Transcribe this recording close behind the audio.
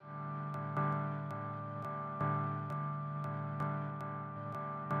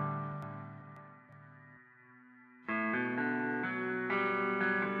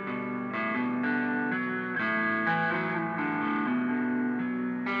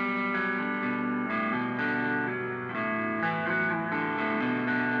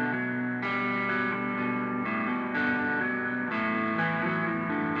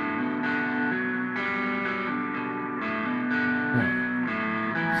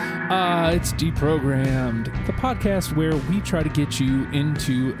It's Deprogrammed, the podcast where we try to get you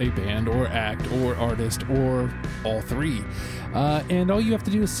into a band or act or artist or all three. And all you have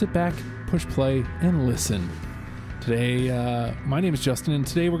to do is sit back, push play, and listen. Today, my name is Justin, and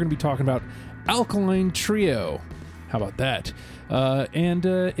today we're going to be talking about Alkaline Trio. How about that? And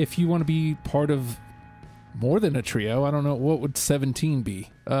if you want to be part of more than a trio, I don't know, what would 17 be?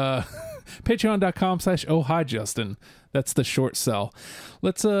 Patreon.com/ohhijustin. That's the short sell.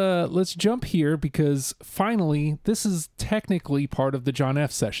 Let's jump here because finally this is technically part of the John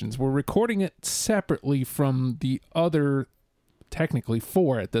F sessions. We're recording it separately from the other, technically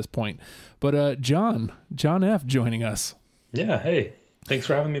 4 at this point. But John F joining us. Yeah, hey. Thanks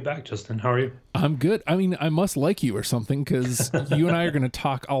for having me back, Justin. How are you? I'm good. I mean, I must like you or something because you and I are going to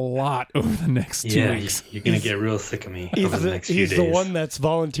talk a lot over the next 2 weeks. You're going to get real sick of me over the next few days. He's the one that's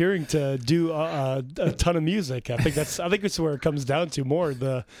volunteering to do a ton of music. I think that's where it comes down to more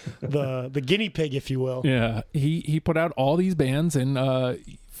the guinea pig, if you will. Yeah, he put out all these bands, and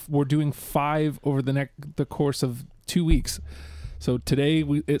we're doing 5 over the course of 2 weeks. So today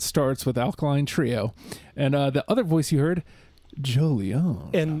it starts with Alkaline Trio, and the other voice you heard, Joe Leone.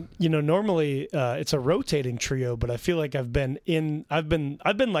 And normally it's a rotating trio, but I feel like I've been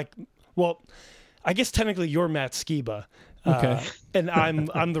like, well, I guess technically you're Matt Skiba. Okay. And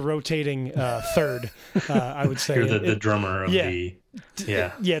I'm the rotating third, I would say. You're the drummer of to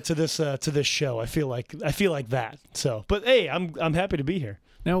this show. I feel like that. So, but hey, I'm happy to be here.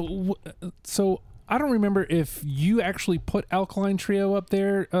 Now, so I don't remember if you actually put Alkaline Trio up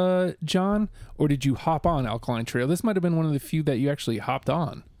there, John, or did you hop on Alkaline Trio? This might have been one of the few that you actually hopped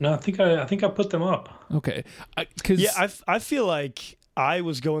on. No, I think I put them up. Okay. I feel like I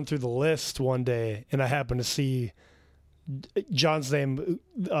was going through the list one day and I happened to see John's name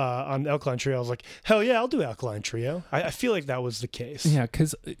on Alkaline Trio. I was like, hell yeah, I'll do Alkaline Trio. I feel like that was the case. Yeah,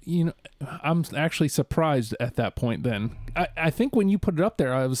 because I'm actually surprised at that point. Then I think when you put it up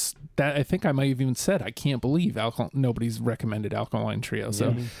there, I think I might have even said I can't believe nobody's recommended Alkaline Trio.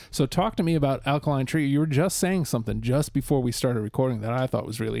 So talk to me about Alkaline Trio. You were just saying something just before we started recording that I thought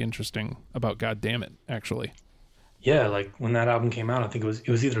was really interesting about God Damn It, actually. Yeah, like when that album came out, I think it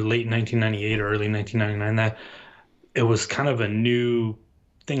was either late 1998 or early 1999 that it was kind of a new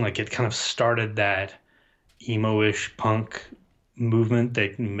thing. Like it kind of started that emo-ish punk movement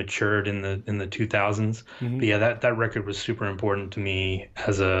that matured in the 2000s. Mm-hmm. But yeah, that record was super important to me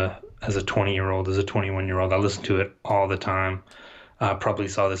as a 20-year-old, as a 21-year-old. I listened to it all the time. Probably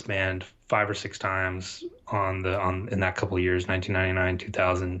saw this band 5 or 6 times in that couple of years, 1999,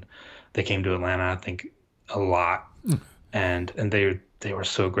 2000. They came to Atlanta, I think, a lot. And they were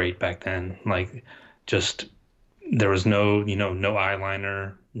so great back then. Like just there was no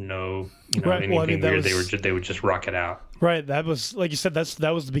eyeliner, anything weird. They would just rock it out. Right. That was, like you said,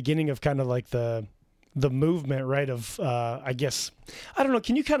 that was the beginning of kind of like the movement, right? Of I guess, I don't know.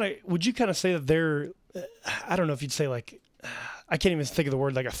 Would you kind of say that they're, I don't know if you'd say like, I can't even think of the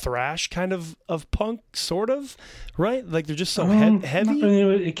word, like a thrash kind of punk, sort of, right? Like they're just so heavy.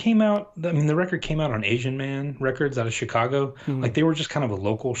 It came out. I mean, the record came out on Asian Man Records out of Chicago. Mm-hmm. Like they were just kind of a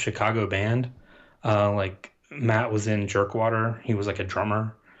local Chicago band. Like Matt was in Jerkwater. He was like a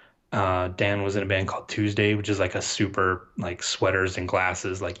drummer. Dan was in a band called Tuesday, which is like a super like sweaters and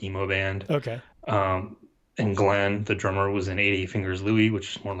glasses, like emo band. Okay. And Glenn, the drummer, was in 88 Fingers Louie,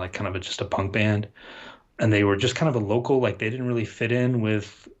 which is more like kind of just a punk band. And they were just kind of a local, like they didn't really fit in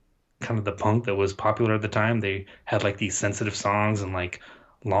with kind of the punk that was popular at the time. They had like these sensitive songs and like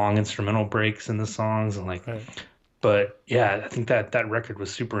long instrumental breaks in the songs and like. Right. But yeah, I think that record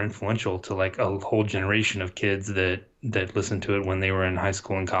was super influential to like a whole generation of kids that listened to it when they were in high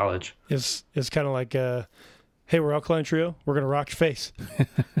school and college. It's kind of like, hey, we're Alkaline Trio. We're gonna rock your face.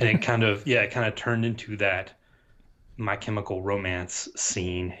 And it kind of turned into that My Chemical Romance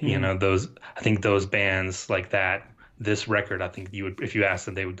scene. Mm. I think those bands like that. This record, I think if you asked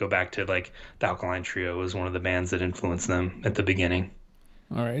them, they would go back to like the Alkaline Trio was one of the bands that influenced them at the beginning.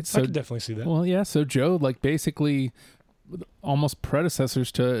 All right, so I could definitely see that. Well, yeah. So Joe, like basically, almost predecessors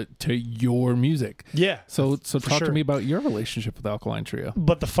to your music. Yeah. So talk to me about your relationship with Alkaline Trio.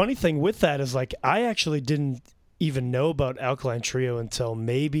 But the funny thing with that is like I actually didn't even know about Alkaline Trio until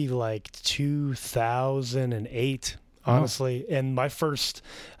maybe like 2008, honestly. Oh. And my first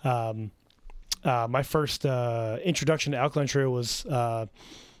introduction to Alkaline Trio was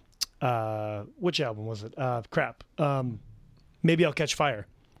which album was it? Maybe I'll Catch Fire.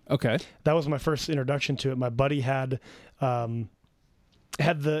 Okay. That was my first introduction to it. My buddy had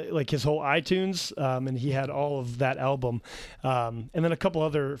had his whole iTunes, and he had all of that album, and then a couple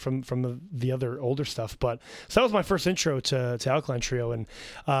other from the other older stuff. But so that was my first intro to Alkaline Trio, and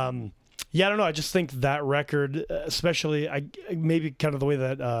yeah, I don't know. I just think that record, especially maybe kind of the way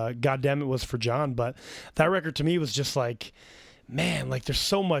that God Damn It was for John, but that record to me was just like, man, like there's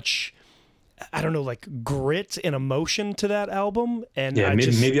so much, I don't know, like grit and emotion to that album. And yeah,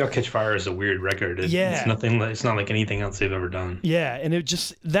 maybe I'll Catch Fire is a weird record. It's nothing. It's not like anything else they've ever done. Yeah, and it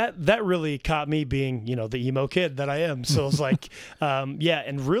just that really caught me, being the emo kid that I am. So it was like, yeah,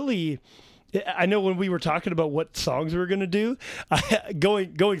 and really. I know when we were talking about what songs we were going to do,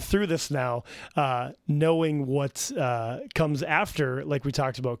 going through this now, knowing what comes after, like we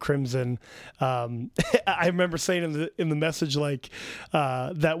talked about Crimson. I remember saying in the message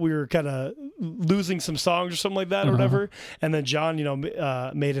that we were kind of losing some songs or something like that or whatever. And then John,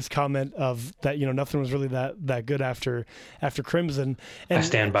 made his comment of that, nothing was really that good after Crimson. And I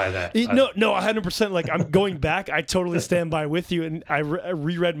stand by that. No, 100%. Like I'm going back. I totally stand by with you. And I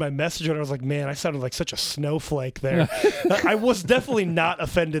reread my message and I was like, man, I sounded like such a snowflake there. I was definitely not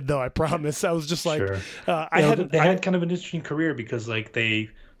offended, though. I promise. I was just like, sure. They had kind of an interesting career because they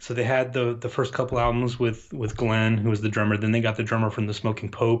had the first couple albums with Glenn, who was the drummer. Then they got the drummer from the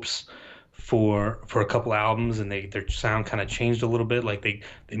Smoking Popes for a couple albums, and their sound kind of changed a little bit. Like they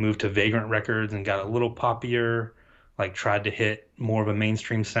moved to Vagrant Records and got a little poppier, like tried to hit more of a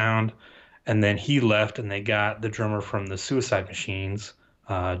mainstream sound. And then he left, and they got the drummer from the Suicide Machines,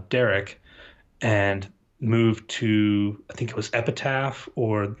 Derek, and moved to, I think it was Epitaph,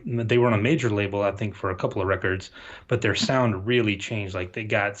 or they were on a major label, I think, for a couple of records, but their sound really changed. Like they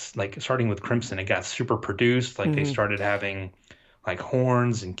got, like starting with Crimson, it got super produced. Like they started having like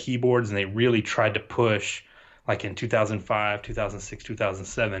horns and keyboards, and they really tried to push, like in 2005, 2006,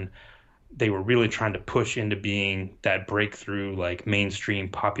 2007, they were really trying to push into being that breakthrough, like mainstream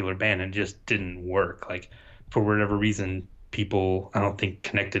popular band, and it just didn't work. Like for whatever reason, people, I don't think,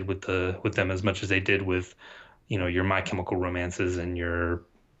 connected with them as much as they did with, your My Chemical Romances and your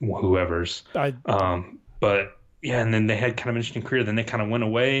whoever's. But yeah, and then they had kind of an interesting career. Then they kind of went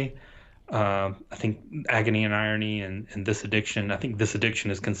away. I think Agony and Irony and This Addiction. I think This Addiction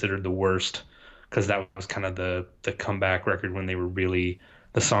is considered the worst because that was kind of the comeback record when they were really,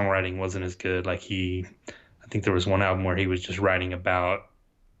 the songwriting wasn't as good. Like I think there was one album where he was just writing about,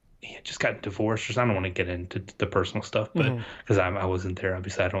 he had just gotten divorced or something. I don't want to get into the personal stuff, but because I wasn't there,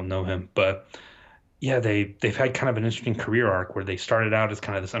 obviously I don't know him. But yeah, they've had kind of an interesting career arc where they started out as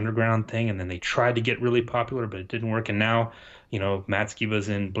kind of this underground thing, and then they tried to get really popular, but it didn't work. And now, Matt Skiba's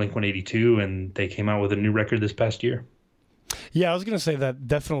in Blink-182, and they came out with a new record this past year. Yeah, I was gonna say that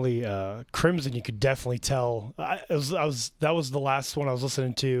definitely Crimson. You could definitely tell. That was the last one I was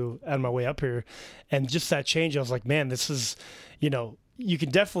listening to on my way up here, and just that change. I was like, man, this is, you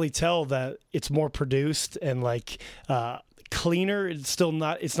can definitely tell that it's more produced and like cleaner. It's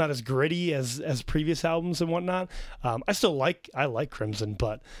not as gritty as previous albums and whatnot. I like Crimson,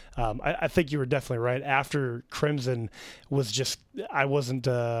 but I think you were definitely right. After Crimson was just, I wasn't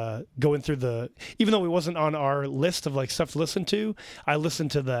going through even though it wasn't on our list of like stuff to listen to, I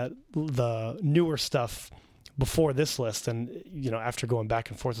listened to the newer stuff before this list, and after going back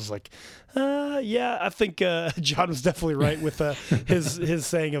and forth, I was like, yeah, I think John was definitely right with his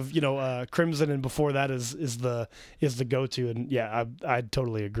saying of Crimson, and before that is the go-to, and yeah, I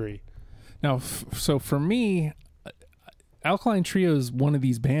totally agree. Now, so for me, Alkaline Trio is one of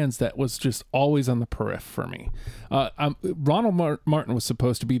these bands that was just always on the periph for me. Ronald Martin was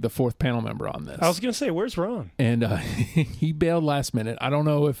supposed to be the fourth panel member on this. I was going to say, where's Ron? And he bailed last minute. I don't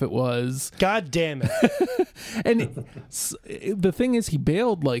know if it was... God damn it. And the thing is, he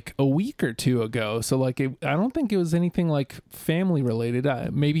bailed like a week or two ago. So like, I don't think it was anything like family related.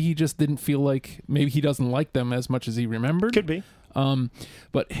 Maybe he just didn't feel like... Maybe he doesn't like them as much as he remembered. Could be.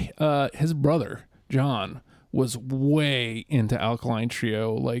 But his brother, John, was way into Alkaline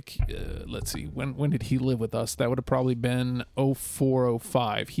Trio. Like, let's see, when did he live with us? That would have probably been 04,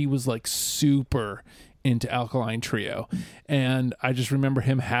 05. He was like super into Alkaline Trio, and I just remember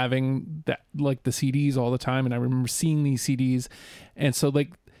him having that, like the CDs all the time, and I remember seeing these CDs, and so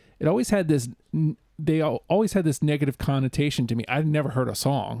like it always had this. They always had this negative connotation to me. I'd never heard a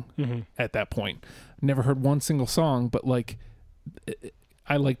song at that point. Never heard one single song, but like.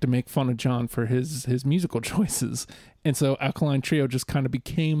 I like to make fun of John for his musical choices. And so Alkaline Trio just kind of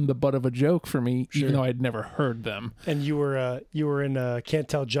became the butt of a joke for me, even though I'd never heard them. And you were in can't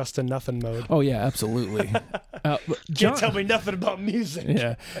tell Justin nothing mode. Oh yeah, absolutely. Can't tell me nothing about music.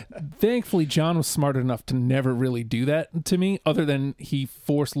 Yeah. Thankfully, John was smart enough to never really do that to me, other than he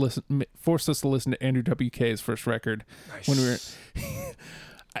forced us to listen to Andrew WK's first record. Nice. When we were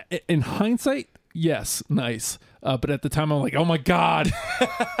in hindsight, yes, nice. But at the time, I'm like, oh my God.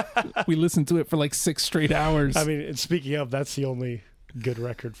 We listened to it for like 6 straight hours. I mean, and speaking of, that's the only good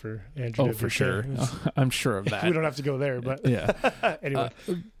record for Andrew. Oh, for sure. I'm sure of that. We don't have to go there, but yeah. Anyway.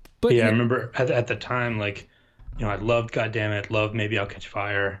 But yeah, I remember at the time, like, you know, I loved Goddammit, loved Maybe I'll Catch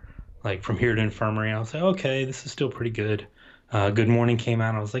Fire. Like, From Here to Infirmary, I was like, okay, this is still pretty good. Good Morning came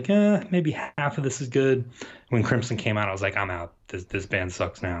out, I was like, maybe half of this is good. When Crimson came out, I was like, I'm out. This band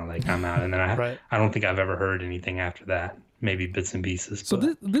sucks now. Like, I'm out. And then I don't think I've ever heard anything after that. Maybe bits and pieces. So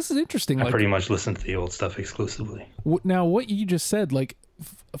this is interesting. I pretty much listened to the old stuff exclusively. Now, what you just said, like,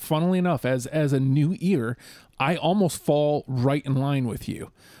 funnily enough, as a new ear, I almost fall right in line with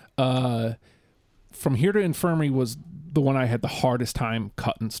you. From Here to Infirmary was the one I had the hardest time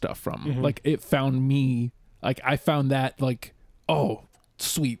cutting stuff from. Mm-hmm. Like, it found me, like, I found that, like, oh,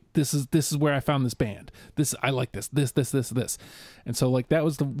 sweet, this is where I found this band. I like this. And so, like, that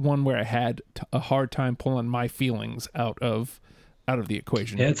was the one where I had a hard time pulling my feelings out of the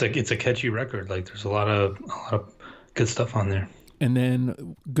equation. Yeah, it's a catchy record. Like, there's a lot of good stuff on there. And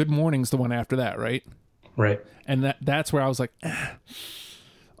then Good Morning's the one after that, right? Right. And that's where I was like,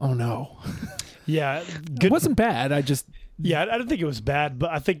 oh no. Yeah, it wasn't bad. I don't think it was bad,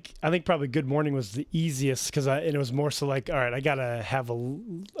 but I think probably Good Morning was the easiest because it was more so like, all right, I gotta have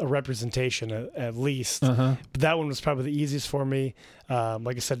a representation at least. Uh-huh. But that one was probably the easiest for me.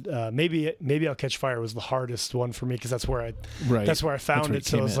 Like I said, maybe I'll Catch Fire was the hardest one for me because that's where I found it.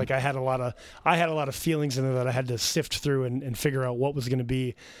 So it was like I had a lot of feelings in there that I had to sift through and figure out what was going to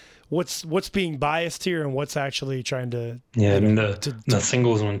be. What's being biased here and what's actually trying to... Yeah, I mean, the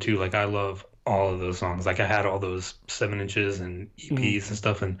singles one too, like I love all of those songs. Like I had all those 7-inches and EPs and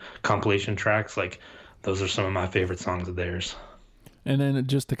stuff and compilation tracks. Like those are some of my favorite songs of theirs. And then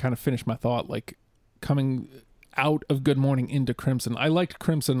just to kind of finish my thought, like coming out of Good Morning into Crimson, I liked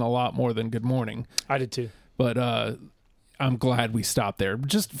Crimson a lot more than Good Morning. I did too. But I'm glad we stopped there,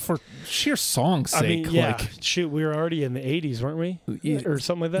 just for sheer song's sake. I mean, yeah, shoot, we were already in the 80s, weren't we? Or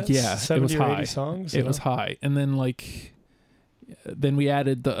something like that? Yeah, 70 it was or high. 80 songs? It was high. And then, like, then we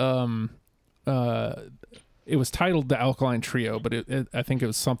added the, it was titled the Alkaline Trio, but I think it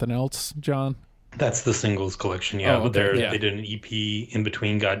was something else, John. That's the singles collection, yeah. Oh, okay, They did an EP in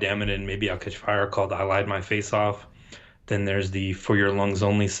between Goddammit and Maybe I'll Catch Fire called I Lied My Face Off. Then there's the For Your Lungs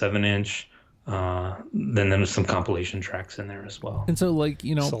Only 7-inch. Then there's some compilation tracks in there as well. And so, like,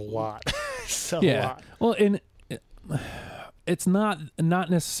 you know, it's a lot. It's a lot. Well, and it's not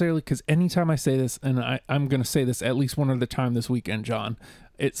necessarily because anytime I say this, and I'm going to say this at least one other time this weekend, John,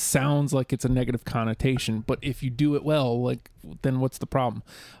 it sounds like it's a negative connotation, but if you do it well, like, then what's the problem?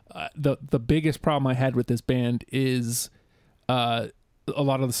 The biggest problem I had with this band is a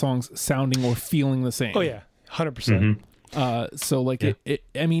lot of the songs sounding or feeling the same. Oh yeah, 100%. Mm-hmm. So like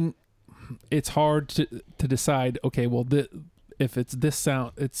I mean, it's hard to decide. Okay, well, if it's this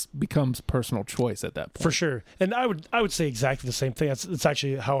sound, it becomes personal choice at that point. For sure. And I would say exactly the same thing. That's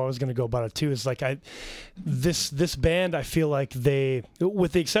actually how I was going to go about it too. Is like this band, I feel like they,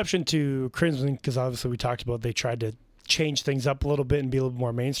 with the exception to Crimson, because obviously we talked about they tried to change things up a little bit and be a little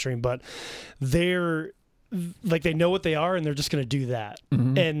more mainstream, but they're like, they know what they are and they're just going to do that.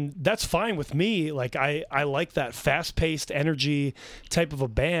 Mm-hmm. And that's fine with me. Like I like that fast-paced energy type of a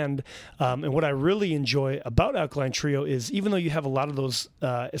band. And what I really enjoy about Alkaline Trio is, even though you have a lot of those,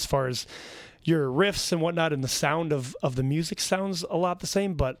 as far as your riffs and whatnot, and the sound of the music sounds a lot the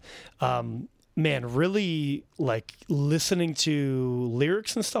same, but, man, really like listening to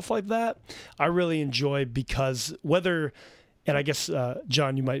lyrics and stuff like that, I really enjoy, because whether... And I guess,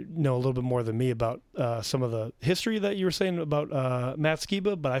 John, you might know a little bit more than me about some of the history that you were saying about Matt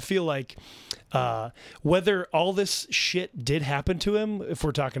Skiba, but I feel like whether all this shit did happen to him, if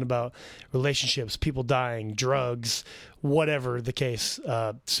we're talking about relationships, people dying, drugs, whatever the case,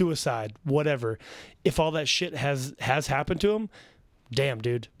 suicide, whatever, if all that shit has happened to him, damn,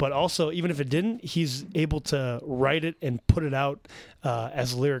 dude. But also, even if it didn't, he's able to write it and put it out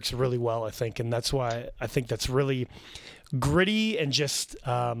as lyrics really well, I think. And that's why I think that's really gritty and just,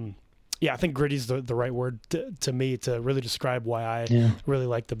 I think gritty is the right word to me to really describe why I really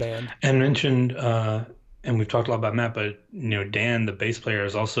like the band. And mentioned, and we've talked a lot about Matt, but, you know, Dan, the bass player,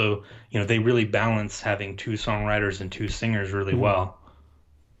 is also, you know, they really balance having two songwriters and two singers really well.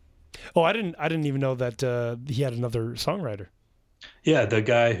 Oh, I didn't even know that he had another songwriter. Yeah, the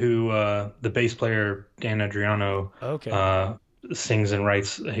guy who the bass player Dan Adriano Okay. sings and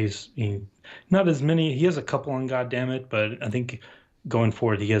writes. Not as many. He has a couple on Goddammit, but I think going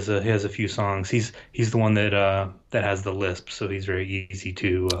forward he has a few songs. He's the one that has the lisp, so he's very easy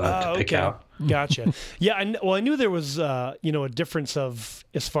to pick Okay. out. Gotcha. Yeah. I knew there was a difference of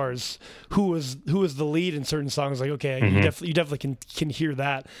as far as who was the lead in certain songs. Like, okay, you definitely can hear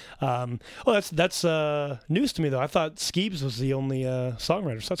that. That's news to me though. I thought Skeebs was the only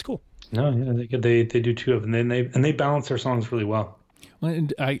songwriter. So that's cool. No, yeah, they do two of them, and they balance their songs really well. Well,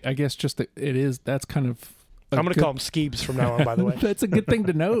 and I guess just that that's kind of. I'm going to call them Skeebs from now on, by the way. That's a good thing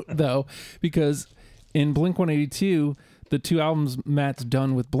to note, though, because in Blink-182, the 2 albums Matt's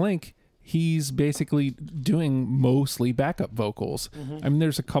done with Blink, he's basically doing mostly backup vocals. I mean,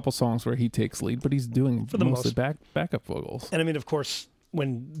 there's a couple songs where he takes lead, but he's doing mostly backup vocals. And I mean, of course,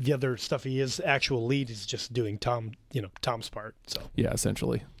 when the other stuff he is actual lead, he's just doing Tom's part. So yeah,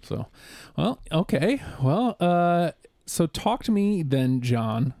 essentially. So, well, okay. Well, so talk to me then,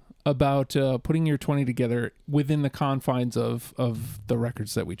 John, about putting your 20 together within the confines of the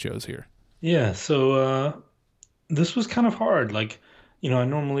records that we chose here. Yeah, so this was kind of hard. Like,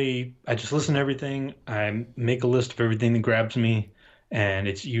 I just listen to everything. I make a list of everything that grabs me, and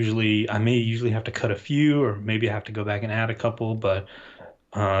I may usually have to cut a few, or maybe I have to go back and add a couple. But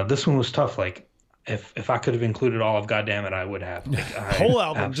this one was tough. Like, if I could have included all of Goddammit, I would have. Like, whole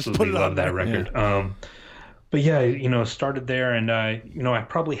album, just put it on that record. Yeah. But yeah, started there, and I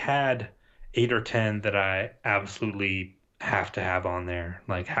probably had 8 or 10 that I absolutely have to have on there,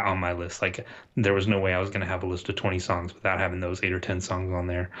 like on my list. Like, there was no way I was going to have a list of 20 songs without having those 8 or 10 songs on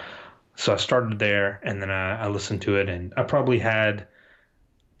there. So I started there, and then I listened to it, and I probably had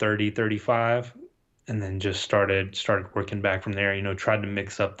 30, 35, and then just started working back from there. Tried to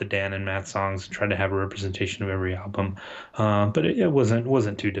mix up the Dan and Matt songs, tried to have a representation of every album, but it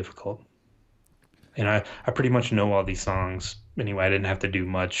wasn't too difficult. And I pretty much know all these songs anyway. I didn't have to do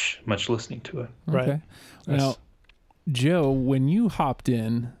much listening to it. Right. Okay. Now, Joe, when you hopped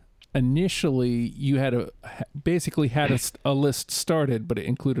in, initially you had basically had a list started, but it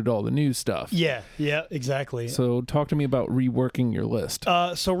included all the new stuff. Yeah, exactly. So talk to me about reworking your list.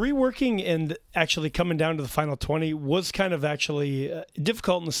 So reworking and actually coming down to the final 20 was kind of actually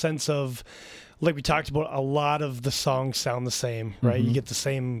difficult in the sense of, like we talked about, a lot of the songs sound the same, right? You get the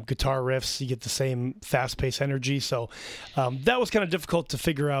same guitar riffs, you get the same fast-paced energy. So that was kind of difficult to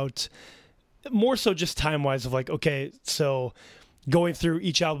figure out, more so just time-wise of like, okay, so going through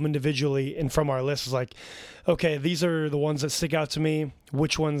each album individually and from our list is like, okay, these are the ones that stick out to me.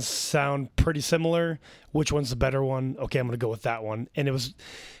 Which ones sound pretty similar? Which one's the better one? Okay, I'm going to go with that one. And it was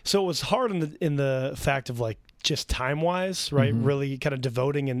hard in the fact of like, just time-wise, right? Really kind of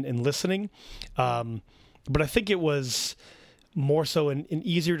devoting and listening. But I think it was more so an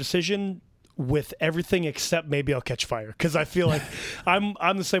easier decision with everything except Maybe I'll Catch Fire, because I feel like I'm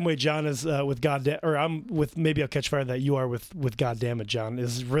the same way John is with I'm with Maybe I'll Catch Fire that you are with Goddammit, John.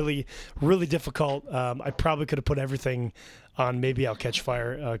 Is really, really difficult. I probably could have put everything on Maybe I'll Catch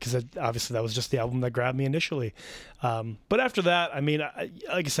Fire, because obviously that was just the album that grabbed me initially. But after that, I mean,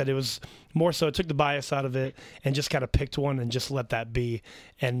 like I said, it was more so I took the bias out of it and just kind of picked one and just let that be,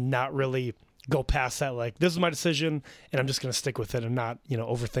 and not really go past that. Like, this is my decision and I'm just going to stick with it and not,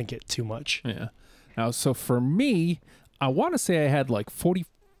 overthink it too much. Yeah. Now, so for me, I want to say I had like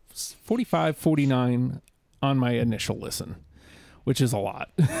 45, 49 on my initial listen, which is a lot.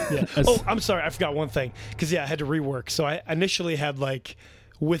 Yeah. Oh, I'm sorry. I forgot one thing. Because, I had to rework. So I initially had, like,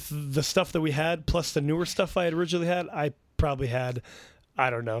 with the stuff that we had, plus the newer stuff I had originally had, I probably had, I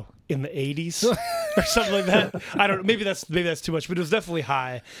don't know, in the 80s or something like that. I don't know. Maybe that's too much, but it was definitely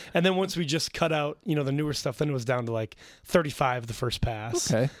high. And then once we just cut out, the newer stuff, then it was down to like 35 the first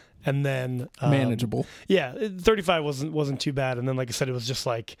pass. Okay. And then manageable. Yeah, 35 wasn't too bad. And then, like I said, it was just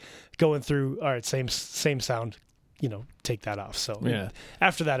like going through. All right, same sound. Take that off. So yeah.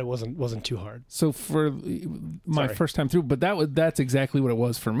 After that, it wasn't too hard. So for my first time through, but that's exactly what it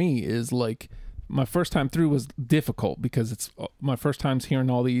was for me. Is like, my first time through was difficult because it's my first times hearing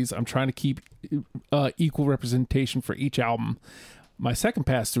all these. I'm trying to keep equal representation for each album. My second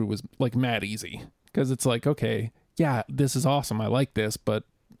pass through was like mad easy, because it's like, okay, yeah, this is awesome. I like this, but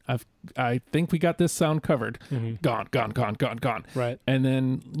I think we got this sound covered. Gone. Right. And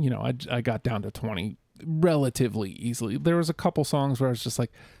then, I got down to 20 relatively easily. There was a couple songs where I was just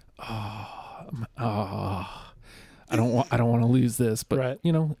like, I don't want to lose this, but Right.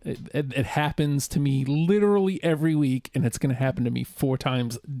 you know, it happens to me literally every week, and it's going to happen to me 4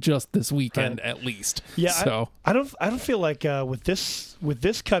 times just this weekend at least. Yeah, so I don't feel like with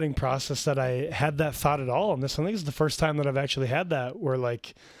this cutting process that I had that thought at all on this. I think it's the first time that I've actually had that where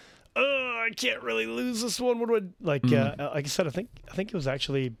like, oh, I can't really lose this one. What do I like? Like I said, I think it was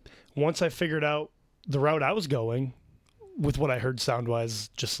actually once I figured out the route I was going with what I heard sound wise,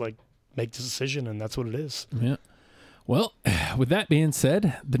 just like make the decision, and that's what it is. yeah. Well, with that being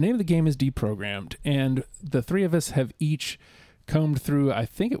said, the name of the game is Deprogrammed, and the 3 of us have each combed through, I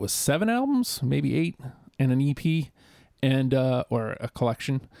think it was 7 albums, maybe 8, and an EP, and or a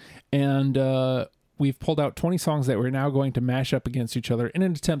collection, and we've pulled out 20 songs that we're now going to mash up against each other in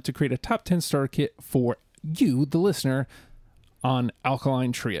an attempt to create a top 10 starter kit for you, the listener, on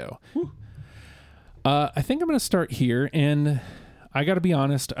Alkaline Trio. I think I'm going to start here, and I got to be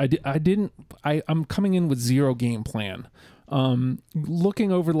honest, I'm coming in with 0 game plan.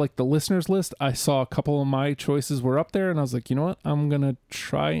 Looking over like the listeners list, I saw a couple of my choices were up there, and I was like, you know what? I'm going to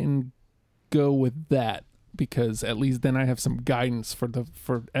try and go with that, because at least then I have some guidance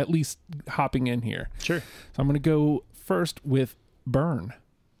for at least hopping in here. Sure. So I'm going to go first with Burn.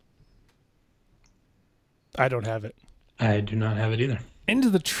 I don't have it. I do not have it either. Into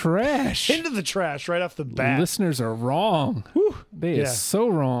the trash. Into the trash right off the bat. Listeners are wrong. Whew. They are so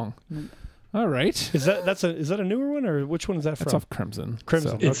wrong. All right. Is that a newer one, or which one is that from? That's off Crimson.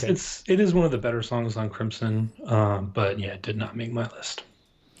 Crimson. So. Okay. It is one of the better songs on Crimson, but yeah, it did not make my list.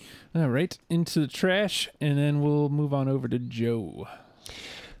 All right. Into the trash, and then we'll move on over to Joe.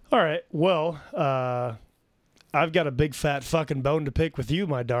 All right. Well, I've got a big fat fucking bone to pick with you,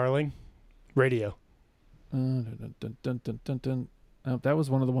 my darling. Radio. Dun, dun, dun, dun, dun, dun. Oh, that was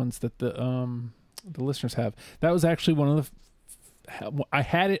one of the ones that the listeners have. That was actually one of the. I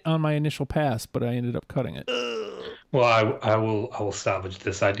had it on my initial pass, but I ended up cutting it. Well, I will salvage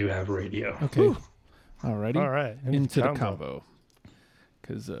this. I do have radio. Okay. Alrighty. All right. Into the combo.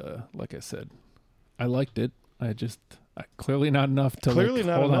 Because, like I said, I liked it. I clearly not enough to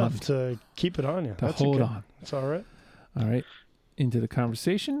hold on. To keep it on you. To hold on. That's all right. All right. Into the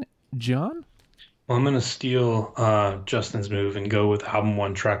conversation, John. Well, I'm gonna steal Justin's move and go with album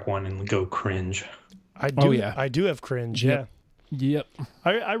 1, track 1, and go Cringe. I do have Cringe. Yep. Yeah. Yep.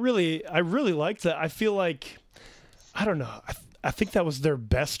 I really liked that. I feel like, I don't know. I think that was their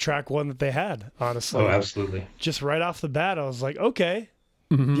best track 1 that they had, honestly. Oh, absolutely. Just right off the bat, I was like, okay.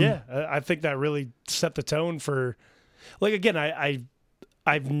 Mm-hmm. Yeah. I think that really set the tone for, like, again,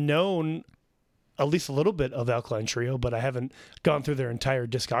 I've known at least a little bit of Alkaline Trio, but I haven't gone through their entire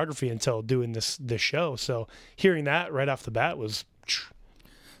discography until doing this show. So hearing that right off the bat was...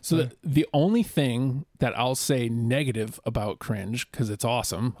 So the only thing that I'll say negative about Cringe, because it's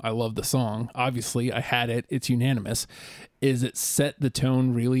awesome, I love the song, obviously I had it, it's unanimous, is it set the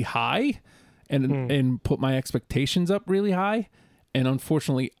tone really high and put my expectations up really high. And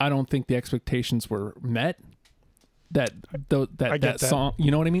unfortunately, I don't think the expectations were met. That song, you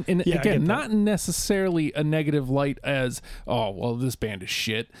know what I mean? And again, not necessarily a negative light as, oh, well, this band is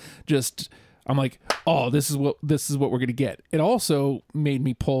shit. Just, I'm like, oh, this is what we're gonna get. It also made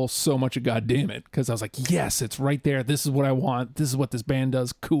me pull so much of God damn it, because I was like, yes, it's right there. This is what I want. This is what this band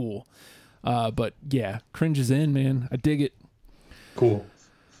does. Cool. But yeah, Cringe is in, man. I dig it. Cool.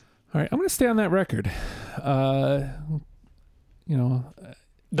 All right, I'm gonna stay on that record. That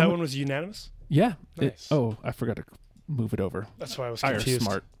one was unanimous? Yeah. Nice. I forgot to move it over. That's why I was confused.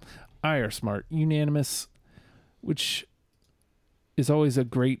 I are smart. Unanimous, which is always a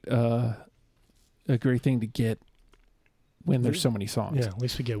great thing to get when there's so many songs. Yeah, at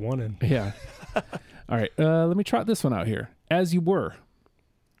least we get one in. Yeah. All right. Let me trot this one out here. As You Were.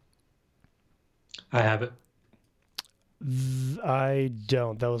 I have it. I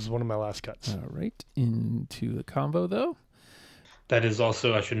don't. That was one of my last cuts. All right. Into the combo, though. That is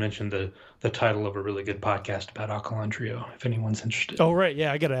also, I should mention, the title of a really good podcast about Alkaline Trio, if anyone's interested. Oh, right.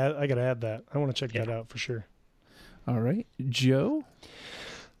 Yeah, I gotta add that. I want to check that out for sure. All right. Joe?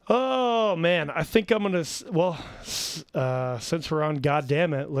 Oh, man. I think I'm going to... Well, since we're on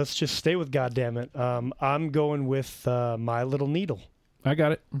Goddammit, let's just stay with Goddammit. I'm going with My Little Needle. I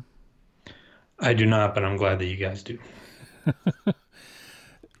got it. I do not, but I'm glad that you guys do.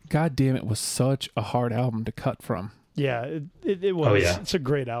 God damn, it was such a hard album to cut from. Yeah, it was. Oh, yeah. It's a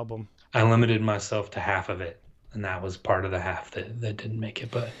great album. I limited myself to half of it, and that was part of the half that didn't make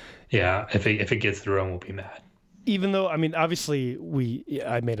it. But yeah, if it gets through, I won't be mad. Even though, I mean, obviously,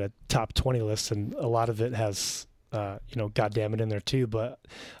 I made a top 20 list, and a lot of it has, Goddammit in there too. But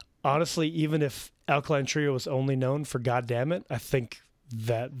honestly, even if Alkaline Trio was only known for Goddammit, I think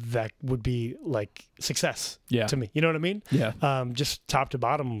that would be like success to me. You know what I mean? Yeah. Just top to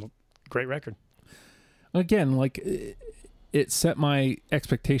bottom, great record. Again, like it set my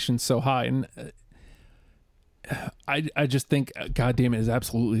expectations so high, and I just think, God damn it, is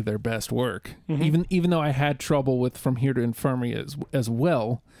absolutely their best work. Even though I had trouble with From Here to Infirmary as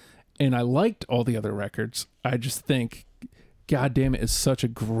well, and I liked all the other records, I just think, God damn it, is such a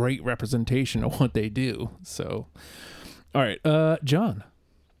great representation of what they do. So, all right, John.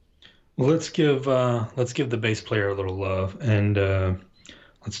 Well, let's give the bass player a little love, and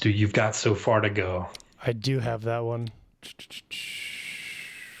let's do "You've Got So Far to Go." I do have that one.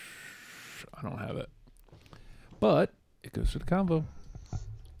 I don't have it, but it goes to the combo.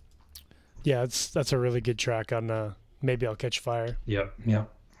 Yeah, that's a really good track on Maybe I'll Catch Fire. Yep.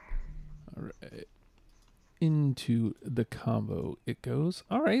 All right. Into the combo it goes.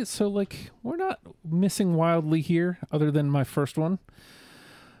 All right, so like we're not missing wildly here, other than my first one,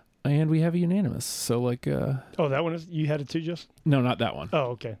 and we have a unanimous. So like, oh, that one is, you had it too, just? No, not that one. Oh,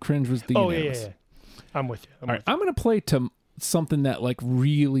 okay. Cringe was the unanimous. Yeah. I'm with you. All right, I'm gonna play to something that like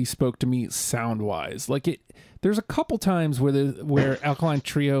really spoke to me sound wise. Like there's a couple times where Alkaline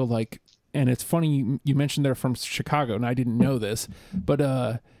Trio, like, and it's funny you mentioned they're from Chicago, and I didn't know this,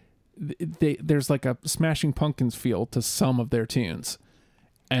 but there's like a Smashing Pumpkins feel to some of their tunes,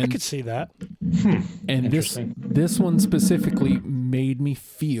 and I could see that. And this one specifically made me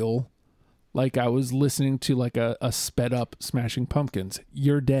feel like I was listening to like a sped up Smashing Pumpkins.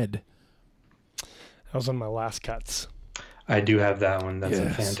 You're Dead. That was one of my last cuts. I do have that one. That's a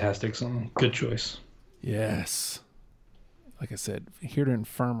fantastic song. Good choice. Yes. Like I said, Here to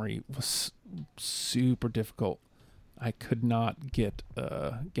Infirmary was super difficult. I could not get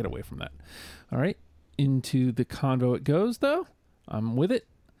away from that. All right. Into the convo it goes, though. I'm with it.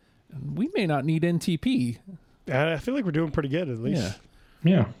 We may not need NTP. I feel like we're doing pretty good, at least.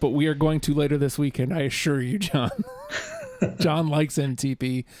 Yeah. But we are going to later this weekend, I assure you, John. John likes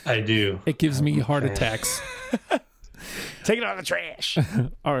NTP. I do. It gives me heart attacks. Take it out of the trash.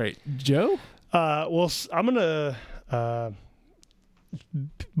 All right. Joe? Well, I'm going to...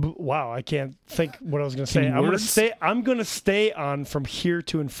 wow, I can't think what I was going to say. I'm going to stay on From Here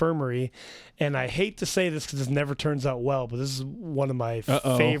to Infirmary, and I hate to say this because this never turns out well, but this is one of my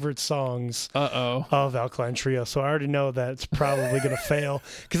favorite songs of Alkaline Trio. So I already know that it's probably going to fail,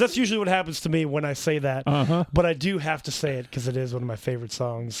 because that's usually what happens to me when I say that. But I do have to say it because it is one of my favorite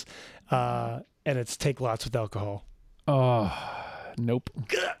songs, and it's Take Lots with Alcohol. Oh, nope.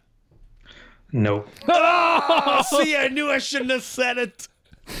 Nope. Oh, see, I knew I shouldn't have said it.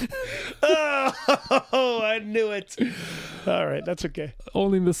 Oh, I knew it. All right, that's okay.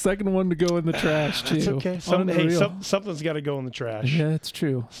 Only the second one to go in the trash, too. That's okay. Something's got to go in the trash. Yeah, it's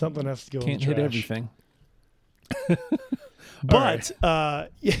true. Something has to go in the trash. Can't hit everything. But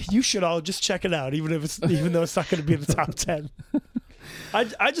you should all just check it out, even though it's not going to be in the top 10. I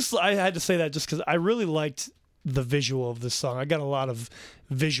had to say that just because I really liked the visual of this song. I got a lot of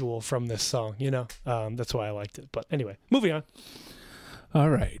visual from this song, that's why I liked it. But anyway, moving on. All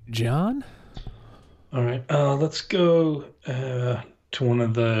right, John. All right, let's go to one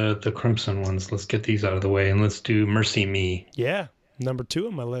of the Crimson ones. Let's get these out of the way, and let's do Mercy Me. Yeah, number 2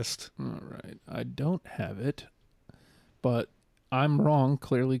 on my list. All right, I don't have it, but I'm wrong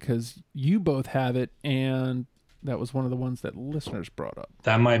clearly because you both have it, and that was one of the ones that listeners brought up.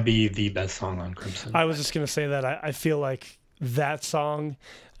 That might be the best song on Crimson. I was just going to say that. I feel like that song,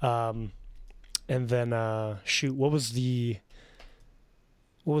 and then, what was the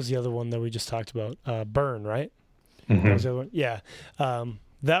other one that we just talked about? Burn, right? Mm-hmm. That was the other one? Yeah.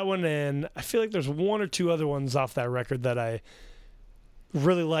 That one, and I feel like there's one or two other ones off that record that I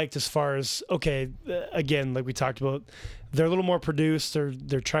really liked as far as, again, like we talked about, they're a little more produced.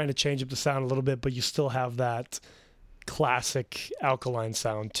 They're trying to change up the sound a little bit, but you still have that classic Alkaline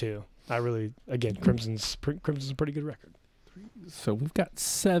sound too. Crimson's a pretty good record. So we've got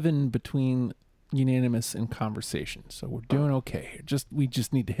 7 between unanimous and conversation. So we're doing okay here. We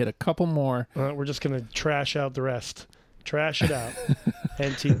just need to hit a couple more. We're just going to trash out the rest. Trash it out.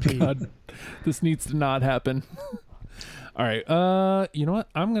 NTP. God, this needs to not happen. All right. You know what?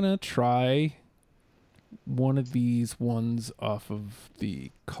 I'm going to try one of these ones off of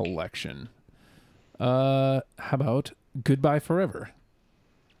the collection. How about Goodbye Forever?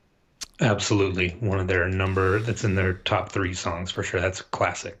 Absolutely. One of their that's in their top 3 songs for sure. That's a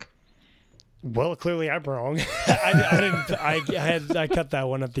classic. Well, clearly I'm wrong. I cut that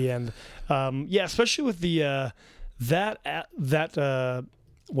one at the end. Especially with the that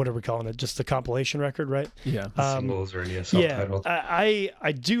what are we calling it? Just the compilation record, right? Yeah. Singles or self-titled.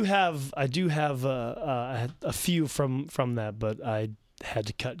 I do have a few from that, but I had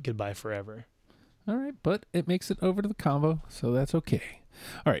to cut Goodbye Forever. All right, but it makes it over to the combo, so that's okay.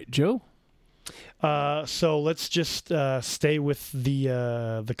 All right, Joe. So let's just stay with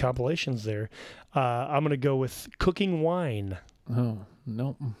the compilations there. I'm gonna go with Cooking Wine. Oh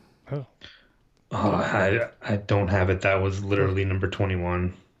no. Oh, I don't have it. That was literally number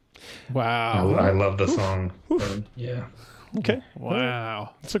 21. Wow. I love the song. But, yeah. okay.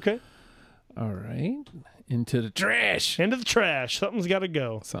 Wow. It's okay. All right. Into the trash. Into the trash. Something's got to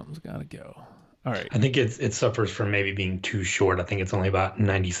go. Something's got to go. All right. I think it suffers from maybe being too short. I think it's only about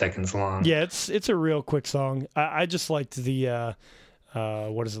 90 seconds long. Yeah, it's a real quick song. I just liked the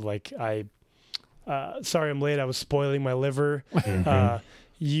what is it like? Sorry I'm late. I was spoiling my liver.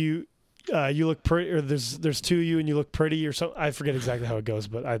 You look pretty, or there's two of you and you look pretty, or something. I forget exactly how it goes,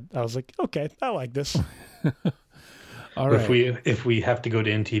 but I was like, okay, I like this. All right. If we have to go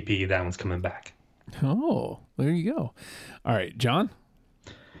to NTP, that one's coming back. Oh, there you go. All right, John.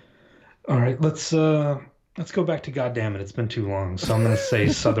 All right, let's go back to Goddamn It. It's been too long, so I'm gonna say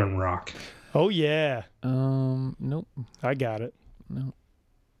Southern Rock. Oh yeah. Nope. I got it. No.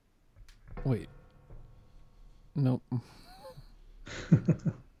 Wait. Nope.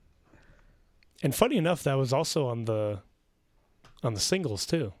 And funny enough, that was also on the singles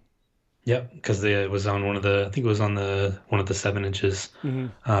too. Yep, because it was on one of the 7 inches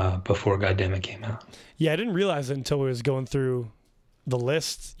before Goddamn It came out. Yeah, I didn't realize it until we was going through the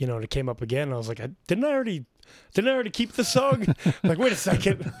list, and it came up again. I was like, didn't I already keep the song? Like, wait a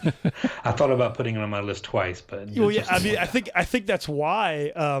second. I thought about putting it on my list twice, but Well, yeah, I mean, I think that's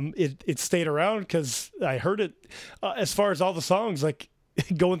why it stayed around, because I heard it as far as all the songs, like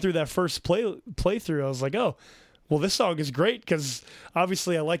going through that first playthrough. I was like, oh, well, this song is great because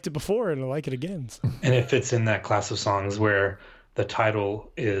obviously I liked it before and I like it again. So. And it fits in that class of songs where the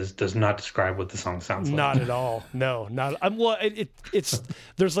title does not describe what the song sounds like. Not at all. No, not. Well, it's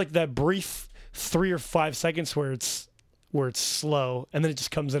there's like that brief 3 or 5 seconds where it's slow, and then it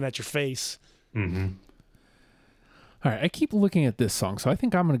just comes in at your face. Mm-hmm. All right, I keep looking at this song, so I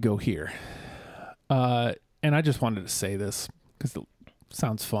think I'm going to go here. And I just wanted to say this because it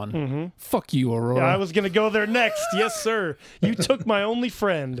sounds fun. Mm-hmm. Fuck you, Aurora. Yeah, I was going to go there next. Yes, sir. You took my only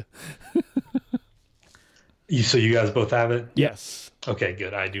friend. So you guys both have it? Yes. Okay,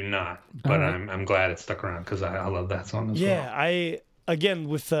 good. I do not, but right. I'm glad it stuck around because I love that song as well. Yeah, again,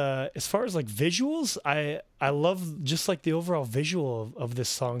 with as far as like visuals, I love just like the overall visual of this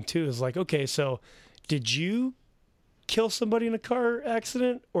song too. Is like, okay, so did you kill somebody in a car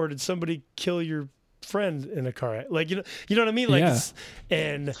accident, or did somebody kill your friend in a car? Like, you know what I mean? Like, yeah.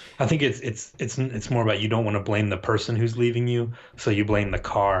 And I think it's more about you don't want to blame the person who's leaving you, so you blame the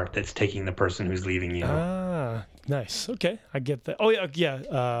car that's taking the person who's leaving you. Ah, nice. Okay, I get that. Oh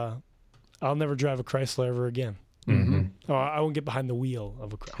yeah. I'll never drive a Chrysler ever again. Mm-hmm. Oh, I won't get behind the wheel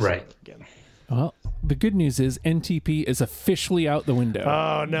of a Chrysler Right. again. Well, the good news is NTP is officially out the window.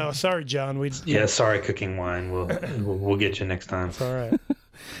 Oh no, sorry, John. Yeah, sorry, Cooking Wine. We'll get you next time. It's all right.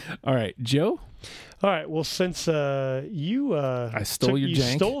 All right, Joe. All right. Well, since you I stole your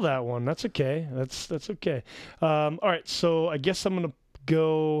jank. stole that one. That's okay. That's okay. All right. So I guess I'm gonna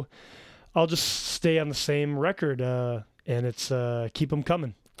go. I'll just stay on the same record, and it's Keep 'Em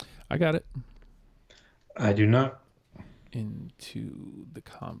Coming. I got it. I do not. Into the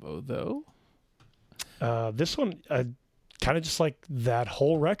combo though. This one, kind of just like that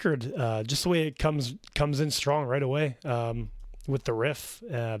whole record, just the way it comes in strong right away. With the riff,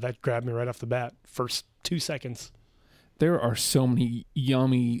 that grabbed me right off the bat. First 2 seconds. There are so many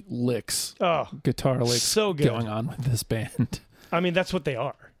yummy licks, guitar licks, so good. going on with this band. I mean, that's what they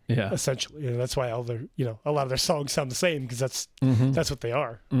are. Yeah, Essentially, that's why all their, a lot of their songs sound the same, because that's what they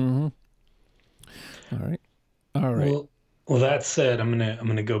are. Mm-hmm. All right. Well, that said, I'm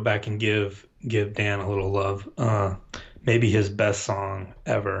gonna go back and give Dan a little love. Maybe his best song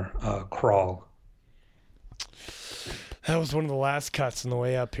ever, "Crawl." That was one of the last cuts on the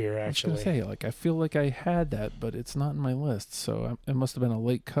way up here, actually. I was gonna say, I feel like I had that, but it's not in my list, so it must have been a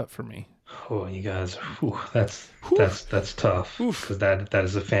late cut for me. Oh, you guys, that's tough, because that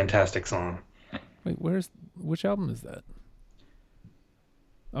is a fantastic song. Wait, which album is that?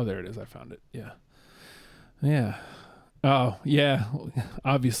 Oh, there it is. I found it. Yeah. Oh, yeah.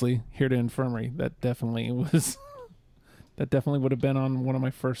 Obviously, Here to Infirmary. That definitely was. That definitely would have been on one of my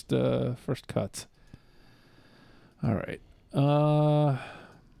first cuts. All right. Where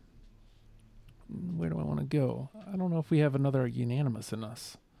do I want to go? I don't know if we have another unanimous in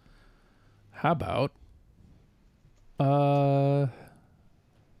us. How about I'll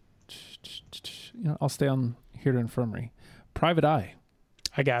stay on Here to Infirmary. Private Eye.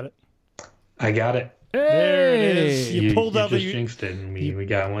 I got it. I got it. There it is. Hey! You pulled you out just the jinxed it, and we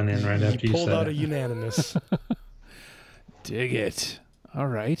got one in right after you pulled said out it. a unanimous. Dig it. All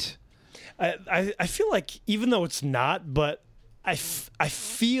right. I feel like, even though it's not, but I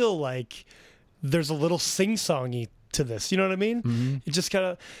feel like there's a little sing-songy to this. You know what I mean? Mm-hmm. You just kind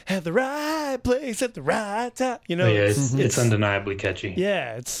of have the right place at the right time. You know? Yeah, it's undeniably catchy.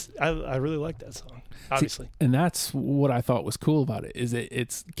 Yeah, I really like that song. Obviously. See, and that's what I thought was cool about it, is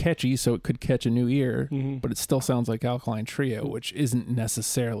it's catchy, so it could catch a new ear, but it still sounds like Alkaline Trio, which isn't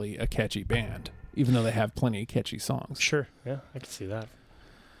necessarily a catchy band, even though they have plenty of catchy songs. Sure. Yeah, I can see that.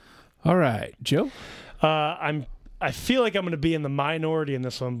 All right, Joe? I feel like I'm going to be in the minority in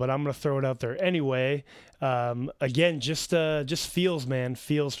this one, but I'm going to throw it out there anyway. Again, just feels, man.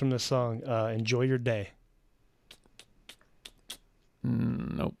 Feels from this song. Enjoy Your Day.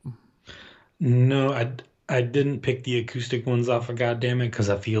 Nope. No, I didn't pick the acoustic ones off of Goddammit because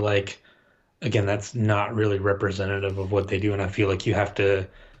I feel like, again, that's not really representative of what they do, and I feel like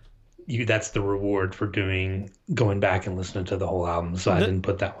that's the reward for going back and listening to the whole album. So I didn't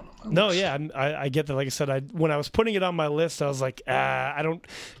put that one on my list. Yeah, I get that. Like I said, when I was putting it on my list, I was like, I don't,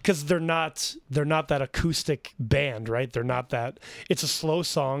 because they're not that acoustic band, right? They're not that. It's a slow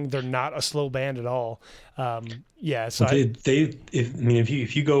song. They're not a slow band at all. Yeah, so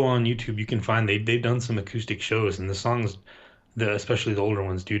if you go on YouTube, you can find they've done some acoustic shows, and the songs, especially the older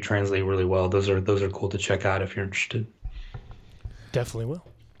ones, do translate really well. Those are cool to check out if you're interested. Definitely will.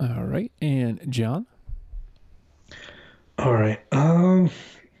 All right, and John? All right.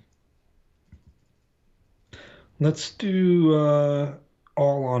 Let's do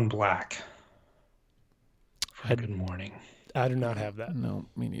All on Black. Good morning. I do not have that. No,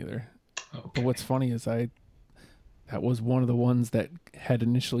 me neither. Okay. But what's funny is that was one of the ones that had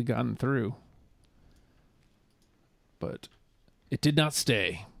initially gotten through. But it did not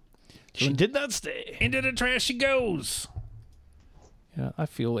stay. She did not stay. Into the trash she goes. Yeah, I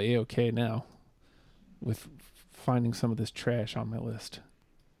feel A-okay now with finding some of this trash on my list.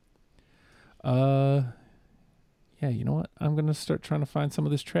 Yeah, you know what? I'm going to start trying to find some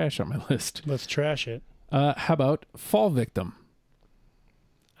of this trash on my list. Let's trash it. How about Fall Victim?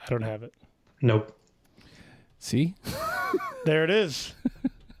 I don't have it. Nope. See? There it is.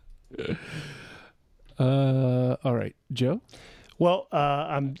 All right, Joe? Well,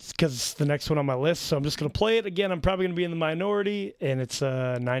 because the next one on my list, so I'm just going to play it again. I'm probably going to be in the minority, and it's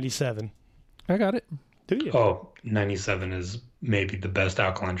 97. I got it. Do you? Oh, 97 is maybe the best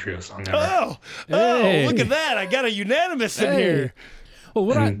Alkaline Trio song ever. Oh, Hey. look at that. I got a unanimous in Hey. here.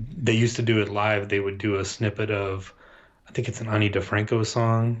 Well, They used to do it live. They would do a snippet of, I think it's an Ani DeFranco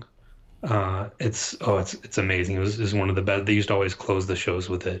song. It's amazing. It was one of the best. They used to always close the shows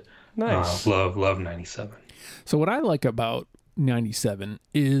with it. Nice. Love 97. So what I like about 97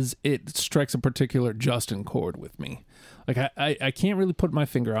 is it strikes a particular Justin chord with me. Like I can't really put my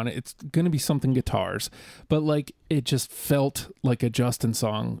finger on it. It's going to be something guitars, but like it just felt like a Justin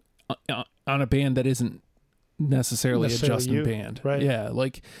song on a band that isn't necessarily a Justin band. Right. Yeah.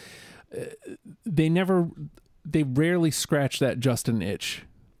 Like they rarely scratch that Justin itch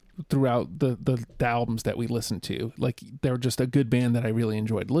throughout the albums that we listened to. Like they're just a good band that I really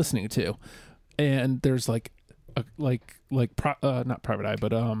enjoyed listening to. And there's not Private Eye,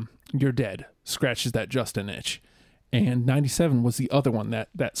 but You're Dead scratches that Justin itch. And 97 was the other one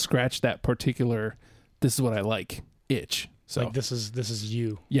that scratched that particular this is what I like itch. So like this is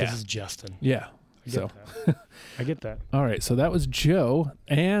you. Yeah. This is Justin. yeah. I get that. All right, so that was Joe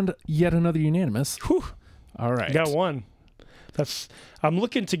and yet another unanimous. Whew. All right. I got one. I'm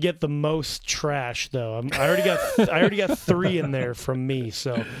looking to get the most trash though. I already got 3 in there from me,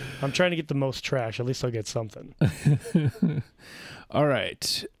 so I'm trying to get the most trash. At least I'll get something. All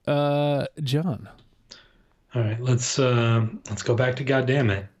right. John. All right, let's go back to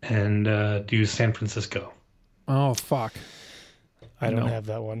Goddammit and do San Francisco. Oh fuck. I don't have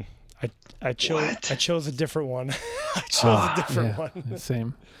that one. I chose a different one. I chose a different one.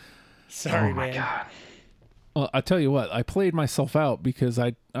 Same. Sorry, oh my man. God. Well, I tell you what, I played myself out because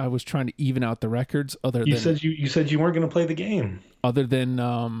I was trying to even out the records. You said you weren't going to play the game. Other than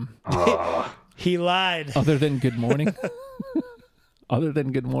He lied. other than Good Morning. Other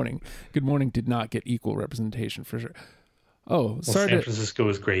than Good Morning. Good Morning did not get equal representation for sure. Oh, Well, sorry. San Francisco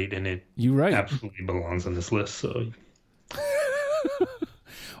is great, and it You right. absolutely belongs on this list. So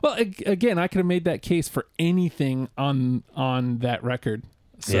Well, again, I could have made that case for anything on that record.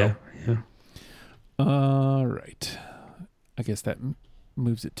 So. yeah. All right. I guess that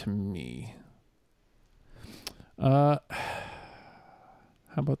moves it to me. How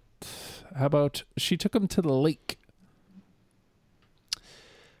about She Took Him to the Lake?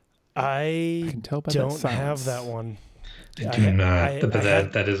 I can tell by don't that have silence. that one. I do not. But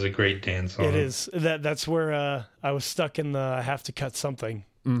that is a great dance song. It is. That's where I was stuck in the I have to cut something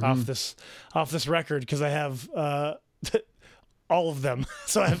off this record because I have all of them,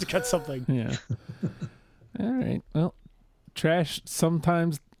 so I have to cut something. Yeah. All right. Well, trash.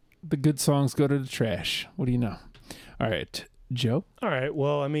 Sometimes the good songs go to the trash. What do you know? All right, Joe. All right.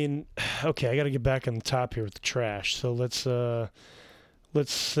 Well, I mean, okay, I got to get back on the top here with the trash. So let's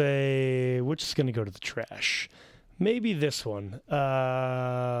say which is going to go to the trash. Maybe this one.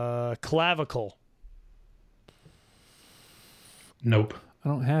 Clavicle. Nope. I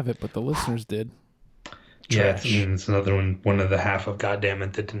don't have it, but the listeners did. Yeah, Trash. it's another one of the half of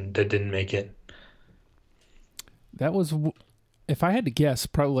Goddammit that didn't make it. That was, if I had to guess,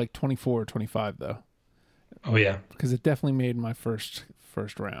 probably like 24 or 25 though, Oh yeah. because it definitely made my first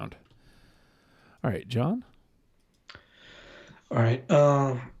round. All right, John. All right.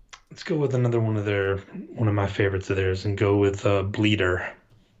 Let's go with another one of my favorites of theirs, and go with Bleeder.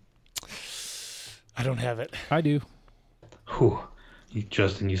 I don't have it. I do. Whew.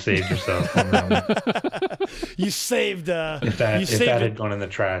 Justin, you saved yourself on that one. You saved. If that had gone in the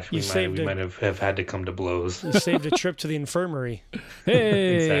trash, we might have had to come to blows. You saved a trip to the infirmary.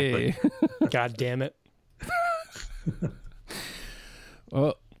 Hey. Exactly. God damn it.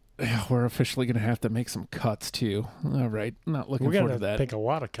 Well, we're officially going to have to make some cuts too. All right. Not looking We're forward gonna to that. pick a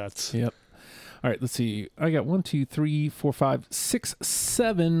lot of cuts. Yep. All right, let's see. I got 1, 2, 3, 4, 5, 6,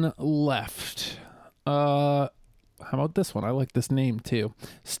 7 left. How about this one? I like this name too.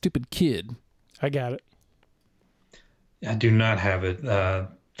 Stupid Kid. I got it. I do not have it. I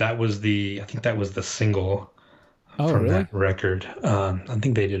think that was the single Oh, from really? that record. I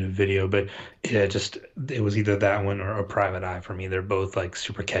think they did a video, but it was either that one or A Private Eye for me. They're both like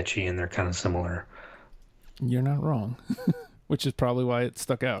super catchy and they're kind of similar. You're not wrong. Which is probably why it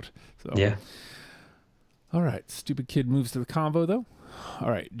stuck out. So Yeah. All right. Stupid Kid moves to the convo though. All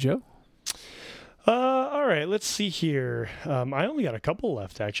right, Joe. All right, let's see here. I only got a couple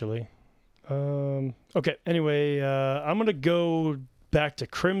left, actually. Okay, anyway, I'm going to go back to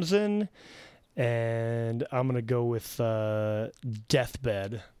Crimson, and I'm going to go with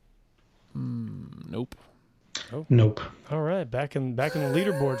Deathbed. Nope. Oh. Nope. All right, back in the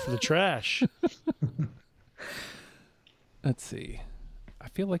leaderboard for the trash. Let's see. I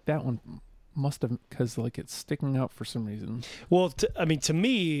feel like that one must have, because like it's sticking out for some reason. Well, to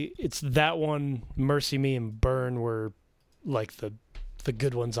me, it's that one, Mercy Me and Burn were like the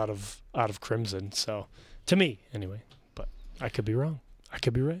good ones out of Crimson. So, to me, anyway. But I could be wrong. I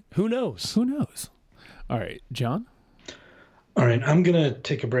could be right. Who knows? Who knows? All right, John. All right, I'm going to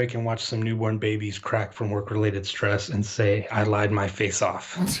take a break and watch some newborn babies crack from work-related stress and say I lied my face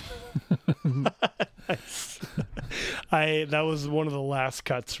off. That was one of the last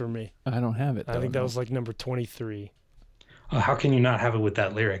cuts for me. I don't have it. I think that was like number 23. How can you not have it with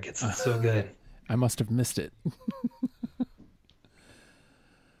that lyric? It's so good. I must have missed it.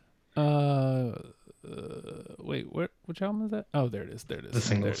 Wait, which album is that? Oh, there it is. There it is. The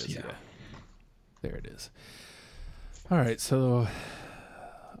singles, there it is, yeah. There it is. All right, so,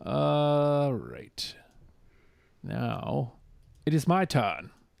 right. Now, it is my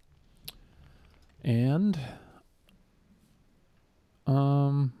turn. And,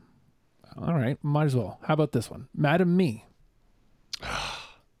 all right, might as well. How about this one? Madam Me.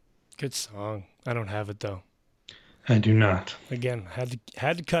 Good song. I don't have it though. I do not. Again, had to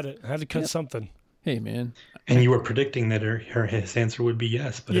cut it. Had to cut something. Hey, man. And you were predicting that his answer would be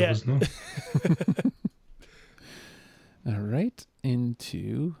yes, but it was no. All right,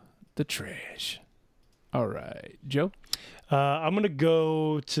 into the trash. All right, Joe? I'm going to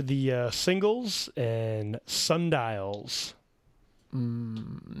go to the singles and Sundials.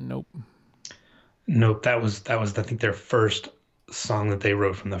 Nope. Nope, that was I think their first song that they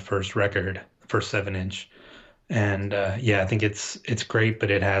wrote from the first record, the first 7-inch. And I think it's great,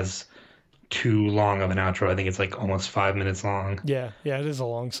 but it has too long of an outro. I think it's like almost 5 minutes long. Yeah, it is a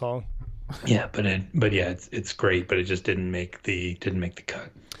long song. Yeah, it's great, but it just didn't make the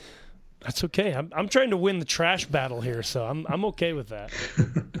cut. That's okay. I'm trying to win the trash battle here, so I'm okay with that.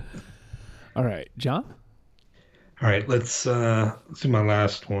 All right, John? All right, let's do my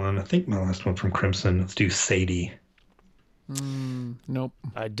last one. I think my last one from Crimson. Let's do Sadie. Nope.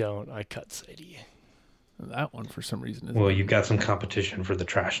 I don't. I cut Sadie. That one for some reason is. Well, you've got some competition for the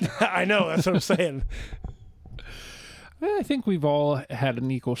trash now. I know. That's what I'm saying. I think we've all had an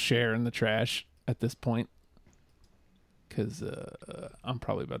equal share in the trash at this point. Because I'm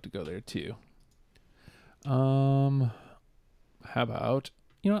probably about to go there too. How about,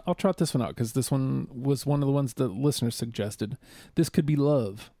 I'll trot this one out because this one was one of the ones the listeners suggested. This Could Be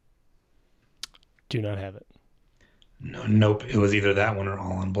Love. Do not have it. No, nope. It was either that one or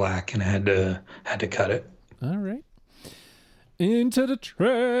All in Black, and I had to cut it. All right. Into the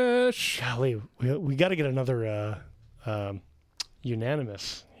trash. Golly, we got to get another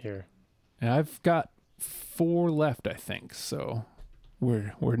unanimous here. And I've got 4 left, I think. So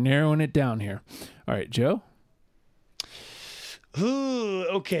we're narrowing it down here. All right, Joe. Ooh,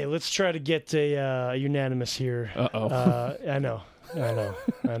 okay, let's try to get a unanimous here. I know.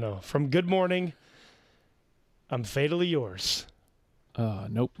 From Good Morning, I'm Fatally Yours.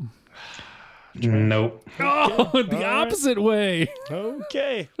 Nope. Nope. Oh, the opposite way.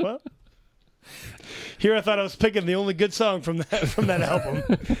 Okay, well, here I thought I was picking the only good song from that album.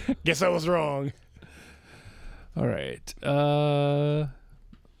 Guess I was wrong. All right,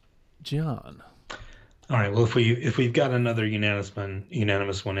 John. All right. Well, if we've got another unanimous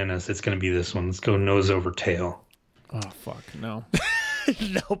one in us, it's going to be this one. Let's go Nose Over Tail. Oh fuck no.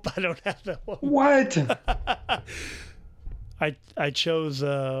 Nope, I don't have that one. What? I chose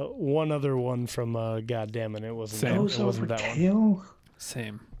one other one from God Damn It. It wasn't that, Nose it Over wasn't that one. Tail?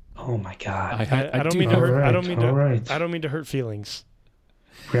 Same. Oh my God. I don't mean to hurt. I don't mean to. Right. I don't mean to hurt feelings.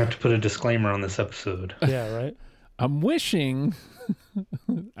 We have to put a disclaimer on this episode. Yeah, right. I'm wishing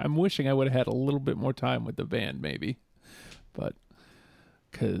I would have had a little bit more time with the band, maybe. But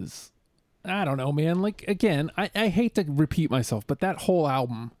because I don't know, man. Like, again, I hate to repeat myself, but that whole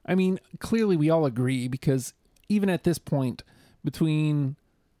album, I mean, clearly we all agree, because even at this point,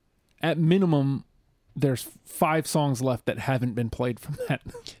 at minimum, there's 5 songs left that haven't been played from that.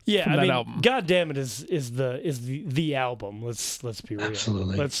 Yeah, from I that mean, album. God Damn It is the album. Let's be real.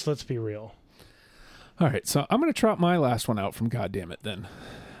 Absolutely. Let's be real. All right, so I'm going to trot my last one out from God Damn It then.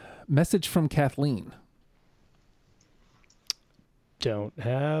 Message from Kathleen. Don't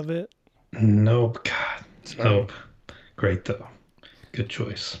have it. Nope. God. Nope. Great though. Good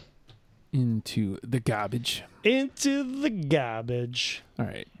choice. Into the garbage. Into the garbage. All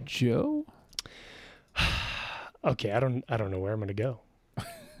right, Joe. Okay, I don't know where I'm gonna go.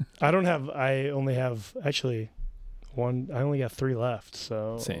 I only have actually one. I only got 3 left.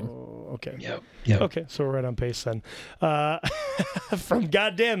 So Same. Okay. Yep. Okay, so we're right on pace then. From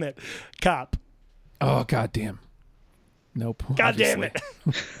God Damn It, Cop. Oh, goddamn. Nope. God damn obviously.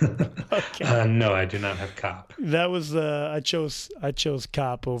 it. Okay. No, I do not have Cop. That was I chose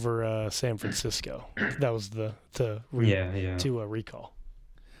Cop over San Francisco. That was to recall.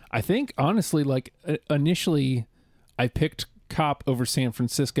 I think, honestly, like, initially I picked Cop over San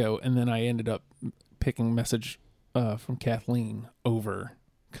Francisco, and then I ended up picking Message from Kathleen over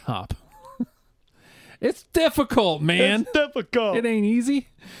Cop. It's difficult, man. It's difficult. It ain't easy.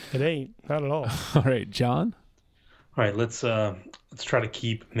 It ain't. Not at all. All right, John. All right, let's try to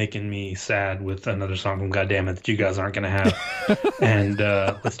keep making me sad with another song from Goddammit that you guys aren't going to have. And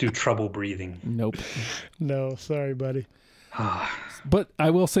let's do Trouble Breathing. Nope. No, sorry, buddy. But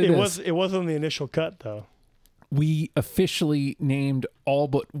I will say it was on the initial cut, though. We officially named all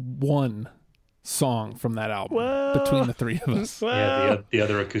but one song from that album between the 3 of us. Yeah, the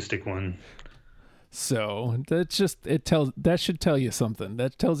other acoustic one. So that should tell you something.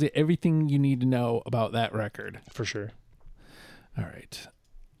 That tells you everything you need to know about that record. For sure.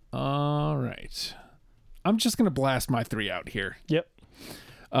 All right. I'm just going to blast my 3 out here. Yep.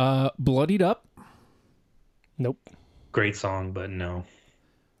 Bloodied Up. Nope. Great song, but no.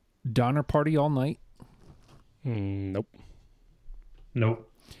 Donner Party All Night. Nope.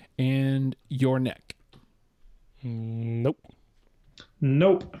 Nope. And Your Neck. Nope.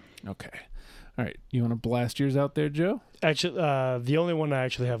 Nope. Okay. All right. You want to blast yours out there, Joe? Actually, the only one I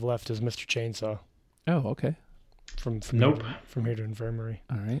actually have left is Mr. Chainsaw. Oh, okay. From Nope. From Here to Infirmary.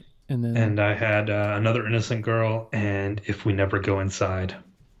 All right. And then And I had Another Innocent Girl and If We Never Go Inside.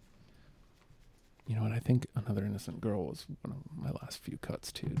 you know what? I think Another Innocent Girl was one of my last few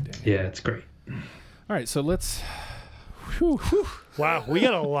cuts too. Dang. Yeah, it's great. All right. So let's. Wow, we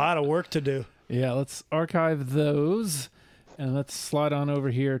got a lot of work to do. Yeah, let's archive those and let's slide on over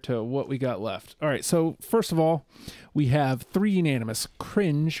here to what we got left. All right, so first of all, we have 3 unanimous: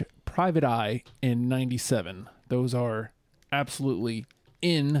 Cringe, Private Eye, and 97. Those are absolutely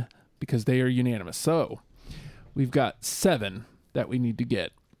in because they are unanimous. So we've got 7 that we need to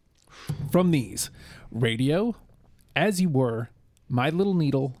get. From these: Radio, As You Were, My Little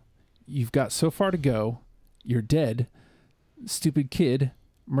Needle, You've Got So Far to Go, You're Dead, Stupid Kid,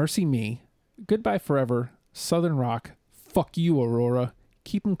 Mercy Me, Goodbye Forever, Southern Rock, Fuck You, Aurora,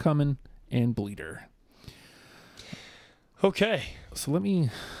 Keep 'Em Coming, and Bleeder. Okay. So let me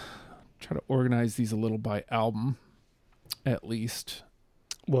try to organize these a little by album, at least.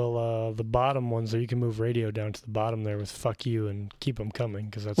 the bottom ones there, you can move radio down to the bottom there with "fuck you" and "keep them coming"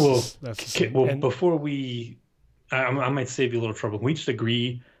 because that's the same. Well, before I might save you a little trouble. Can we just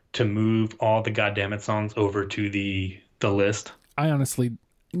agree to move all the Goddammit songs over to the list? I honestly,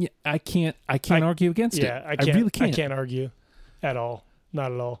 I can't argue against it. Yeah, I really can't. I can't argue at all.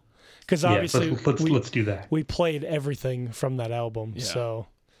 Not at all. Because obviously, let's do that. We played everything from that album, so.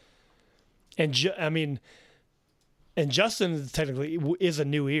 And and Justin technically is a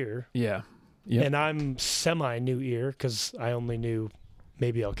new ear. Yeah. Yep. And I'm semi-new ear because I only knew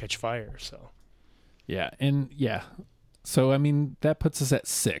Maybe I'll Catch Fire. So. Yeah, and so I mean that puts us at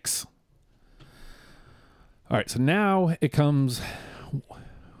 6. All right, so now it comes.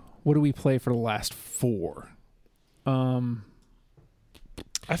 What do we play for the last 4? I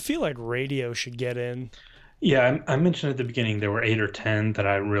feel like radio should get in. Yeah, I mentioned at the beginning there were 8 or 10 that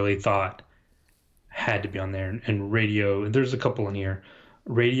I really thought had to be on there, and radio. There's a couple in here.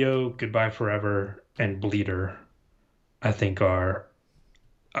 Radio, Goodbye Forever, and Bleeder, I think are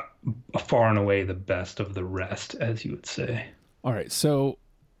far and away the best of the rest, as you would say. All right, so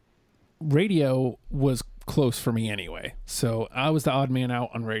radio was close for me anyway. So I was the odd man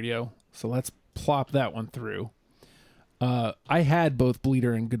out on radio. So let's plop that one through. I had both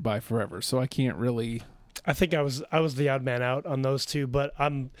Bleeder and Goodbye Forever, so I can't really. I think I was the odd man out on those two, but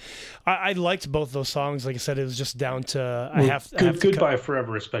I liked both those songs. Like I said, it was just down to Goodbye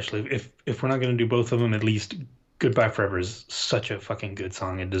Forever, especially if we're not going to do both of them, at least Goodbye Forever is such a fucking good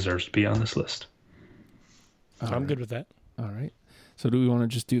song. It deserves to be on this list. I'm good with that. All right. So do we want to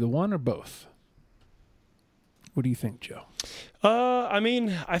just do the one or both? What do you think, Joe? I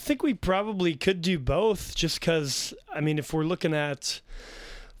mean, I think we probably could do both just because, I mean, if we're looking at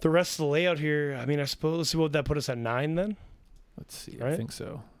the rest of the layout here, I mean, I suppose, what would that put us at 9 then? Let's see. Right? I think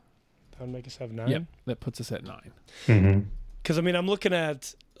so. That would make us have 9? Yep, that puts us at 9. Mm-hmm. Because, I mean, I'm looking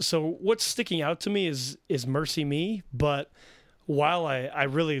at, so what's sticking out to me is Mercy Me, but while I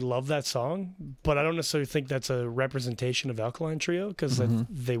really love that song, but I don't necessarily think that's a representation of Alkaline Trio because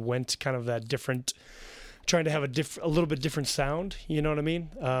they went kind of that different, trying to have a little bit different sound, you know what I mean?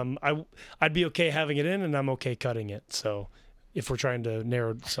 I'd be okay having it in, and I'm okay cutting it, so if we're trying to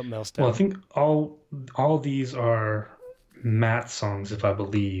narrow something else down. Well, I think all these are Matt songs, if I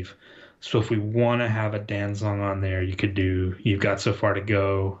believe. So if we want to have a Dan song on there, you could do You've Got So Far to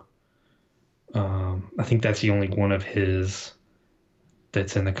Go. I think that's the only one of his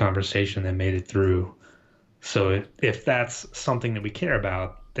that's in the conversation that made it through. So if that's something that we care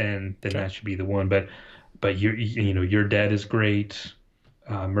about, then that should be the one. But You're Dead is great.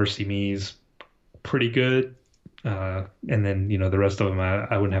 Mercy Me's pretty good. And then, the rest of them,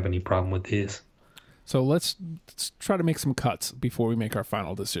 I wouldn't have any problem with these. So let's try to make some cuts before we make our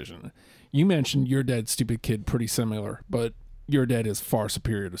final decision. You mentioned You're Dead, Stupid Kid, pretty similar, but You're Dead is far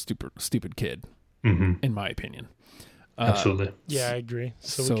superior to Stupid Kid, in my opinion. Absolutely. Yeah, I agree.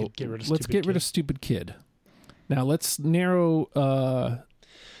 So we could get rid of let's get rid of Stupid Kid. Now let's narrow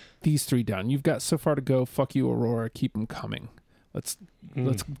these 3 down. You've Got So Far to Go, Fuck You, Aurora, Keep 'Em Coming. Let's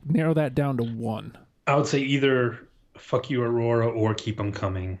narrow that down to 1. I would say either Fuck You, Aurora, or Keep 'Em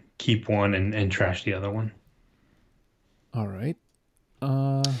Coming. Keep one and trash the other one. All right.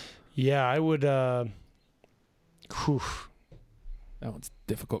 Yeah, I would. That one's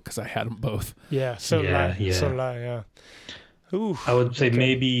difficult because I had them both. Yeah, so did I. Yeah. Ooh, I would say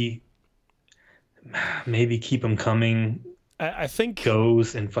maybe Keep 'Em Coming. I think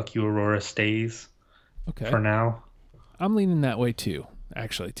goes and Fuck You, Aurora stays. Okay. For now, I'm leaning that way too.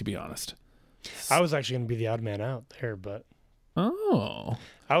 Actually, to be honest, I was actually going to be the odd man out there, but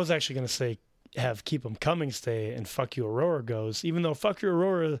I was actually going to say have Keep 'Em Coming stay and Fuck You, Aurora goes. Even though Fuck You,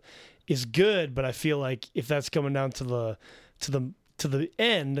 Aurora is good, but I feel like if that's coming down to the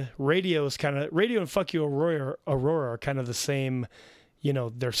end, radio and Fuck You, Aurora are kind of the same.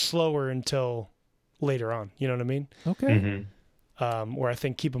 They're slower until later on. You know what I mean? Okay. Where I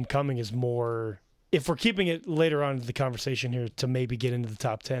think Keep 'Em Coming is more. If we're keeping it later on in the conversation here to maybe get into the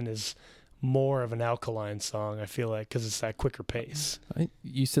top 10 is more of an Alkaline song, I feel like, because it's that quicker pace.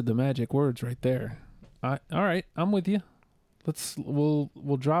 You said the magic words right there. All right, I'm with you.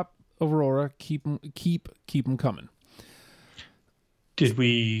 We'll drop Aurora. Keep 'em coming. Did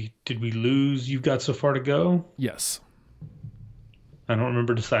we lose You've Got So Far to Go? Yes. I don't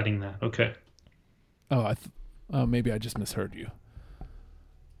remember deciding that. Okay. Oh, maybe I just misheard you.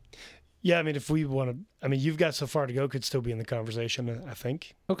 Yeah, I mean, if we want to, You've Got So Far to Go could still be in the conversation, I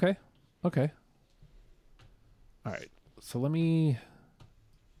think. Okay. All right. So let me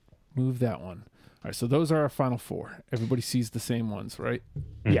move that one. right, so those are our final 4. Everybody sees the same ones, right?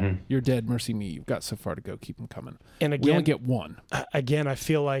 Yeah. You're Dead, Mercy Me. You've got So Far to Go. Keep them coming. And We only again, get 1. again, I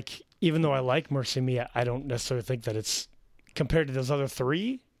feel like even though I like Mercy Me, I don't necessarily think that it's compared to those other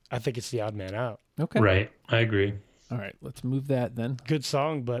 3. I think it's the odd man out. Okay. Right. I agree. All right, let's move that then. Good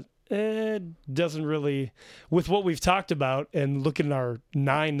song, but it doesn't really, with what we've talked about and looking at our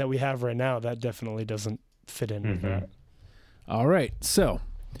 9 that we have right now, that definitely doesn't fit in with that. All right, so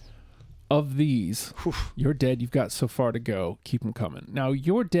of these, You're Dead, you've got So Far to Go. Keep them coming. Now,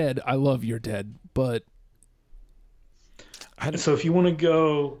 You're Dead, I love You're Dead, but So if you want to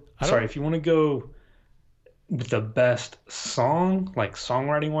go, if you want to go with the best song, like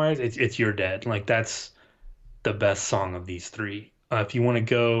songwriting wise, it's You're Dead. Like that's the best song of these 3. If you want to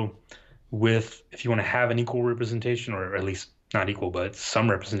go with, if you want to have an equal representation, or at least not equal, but some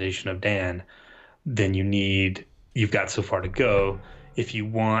representation of Dan, then you've got So Far to Go. If you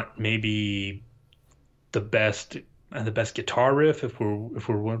want maybe the best guitar riff, if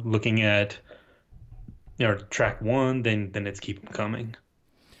we're looking at track 1, then it's Keep 'Em Coming.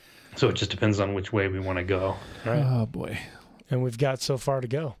 So it just depends on which way we want to go. Right. oh boy. And we've got So Far to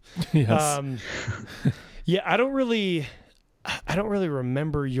Go. Yes. Yeah, I don't really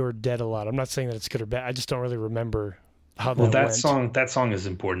remember You're Dead a lot. I'm not saying that it's good or bad. I just don't really remember how that went. That song is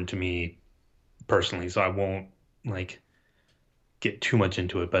important to me personally, so I won't get too much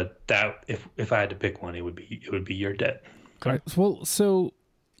into it. But that if I had to pick one, it would be You're Dead. All right. Well, so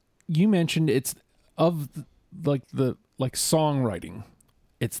you mentioned it's of the songwriting,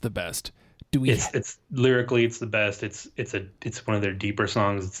 it's the best. It's lyrically it's the best. It's one of their deeper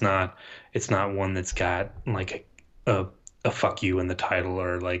songs. It's not one that's got like a fuck you in the title,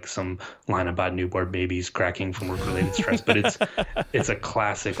 or like some line about newborn babies cracking from work related stress. But it's a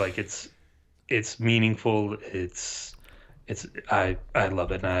classic. Like it's meaningful. I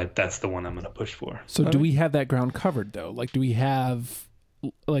love it, and that's the one I'm going to push for. So do we have that ground covered though? Like, do we have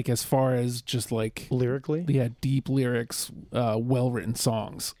as far as just like lyrically? Yeah, deep lyrics, well written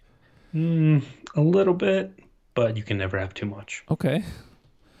songs. A little bit, but you can never have too much. Okay.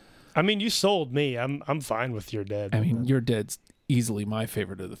 I mean, you sold me. I'm fine with You're Dead. I mean, You're Dead's easily my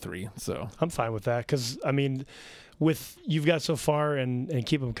favorite of the 3, so I'm fine with that because I mean, with You've Got So Far and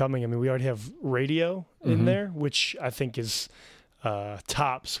Keep 'Em Coming, I mean, we already have Radio in there, which I think is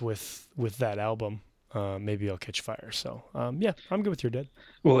tops with that album. Maybe I'll Catch Fire. So yeah, I'm good with You're Dead.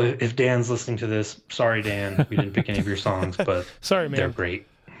 Well, if Dan's listening to this, sorry Dan, we didn't pick any of your songs, but sorry, man. They're great.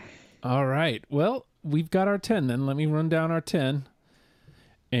 All right. Well, we've got our 10 then. Let me run down our 10.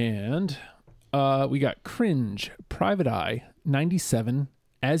 And we got Cringe, Private Eye, 97,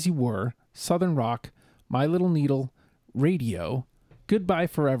 As You Were, Southern Rock, My Little Needle, Radio, Goodbye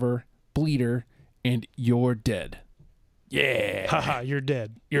Forever, Bleeder, and You're Dead. Yeah. Haha, You're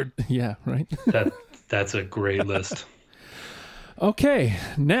Dead. Yeah, right? That's a great list. Okay,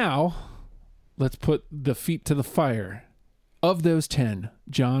 now let's put the feet to the fire. Of those 10,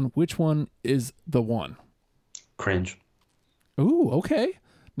 John, which one is the one? Cringe. Ooh, okay.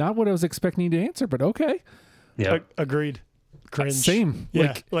 Not what I was expecting you to answer, but okay. Yeah. Agreed. Cringe. Same.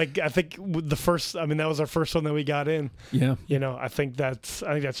 Yeah. Like I think the first, I mean, that was our first one that we got in. Yeah. I think that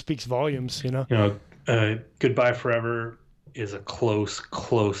speaks volumes, Goodbye Forever is a close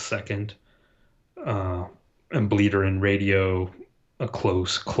second. And Bleeder and Radio, a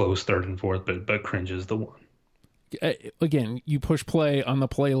close third and fourth, but Cringe is the one. Again, you push play on the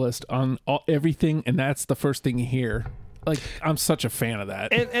playlist on everything, and that's the first thing you hear. Like, I'm such a fan of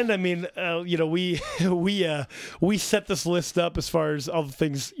that. And I mean, we set this list up as far as all the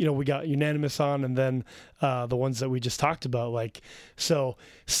things, we got unanimous on, and then the ones that we just talked about. Like, so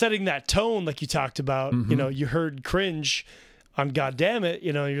setting that tone, like you talked about, you heard Cringe on God Damn It,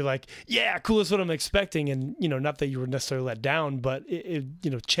 you're like, yeah, cool, that's what I'm expecting. And, not that you were necessarily let down, but it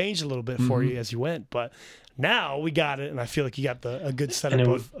changed a little bit for you as you went. But now we got it, and I feel like you got a good setup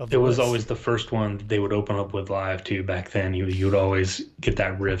of the it was list. always the first one they would open up with live too. Back then, you would always get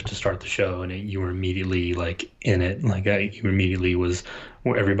that riff to start the show, and you were immediately like in it. Like you immediately was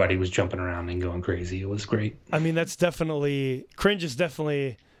where everybody was jumping around and going crazy. It was great. I mean, that's definitely Cringe is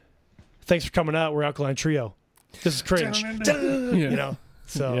definitely. Thanks for coming out. We're Alkaline Trio. This is Cringe.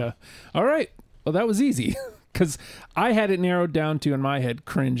 So yeah. All right. Well, that was easy because I had it narrowed down to in my head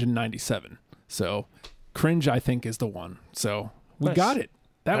Cringe in 97. So. Cringe, I think, is the one. So we got it.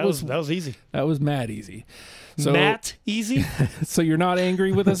 That was easy. That was mad easy. So Matt easy. So you're not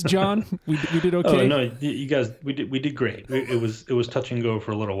angry with us, John? We did okay. Oh no, you guys, we did great. It was touch and go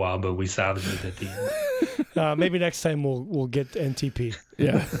for a little while, but we salvaged it at the end. Maybe next time we'll get NTP.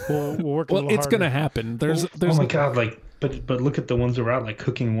 Yeah, we'll work. Well, it's gonna happen. There's. Oh my god! Like But look at the ones that were out, like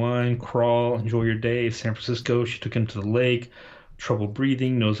Cooking Wine, Crawl, Enjoy Your Day, San Francisco, She Took Him to the Lake, Trouble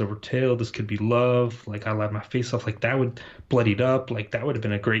Breathing, Nose Over Tail, This Could Be Love, like I Lied My Face Off, like that would Bloodied Up, like that would have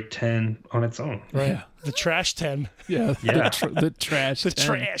been a great 10 on its own. Right. Yeah. The trash 10. Yeah. Yeah. The trash. The 10.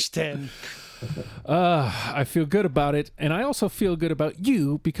 trash 10. I feel good about it. And I also feel good about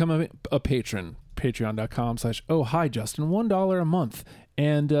you becoming a patron. Patreon.com/oh hi Justin, $1 a month.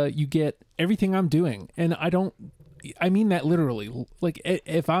 And you get everything I'm doing. And I mean that literally. Like,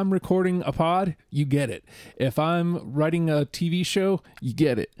 if I'm recording a pod, you get it. If I'm writing a TV show, you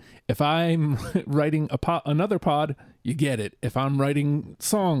get it. If I'm writing another pod, you get it. If I'm writing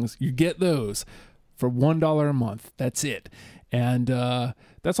songs, you get those for $1 a month. That's it. And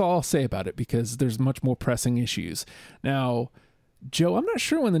that's all I'll say about it, because there's much more pressing issues. Now, Joe, I'm not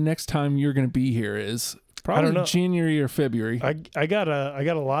sure when the next time you're going to be here is. Probably January or February. I got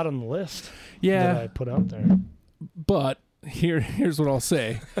a lot on the list. Yeah, that I put out there. But here's what I'll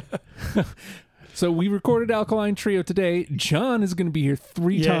say. So we recorded Alkaline Trio today. John is going to be here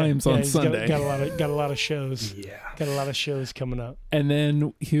three times on Sunday. Got a lot of shows. Yeah. Got a lot of shows coming up. And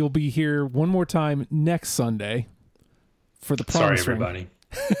then he'll be here one more time next Sunday for the Promise Sorry, Ring. everybody.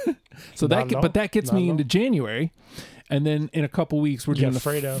 So that gets me into January. And then in a couple weeks, we're doing the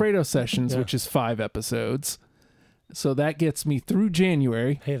Fredo Sessions, which is 5 episodes. So that gets me through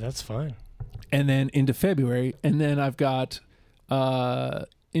January. Hey, that's fine. And then into February. And then I've got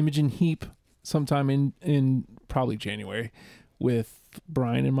Imogen Heap sometime in probably January with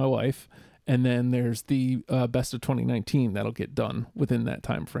Brian and my wife. And then there's the Best of 2019 that'll get done within that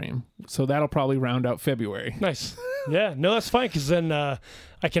time frame. So that'll probably round out February. Nice. Yeah, no, that's fine, because then I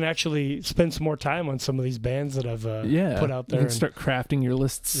can actually spend some more time on some of these bands that I've put out there. You can start crafting your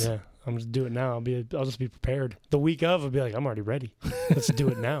lists. Yeah, I'm just do it now. I'll just be prepared. The week of, I'll be like, I'm already ready. Let's do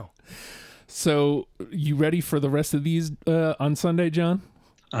it now. So, you ready for the rest of these on Sunday, John?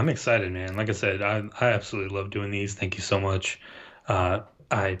 I'm excited, man. Like I said, I absolutely love doing these. Thank you so much.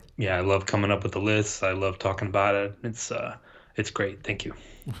 I love coming up with the lists. I love talking about it. It's great. Thank you.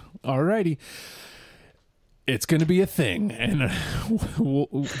 All righty. It's going to be a thing, and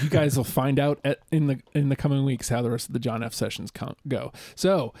you guys will find out in the coming weeks how the rest of the John F. sessions go.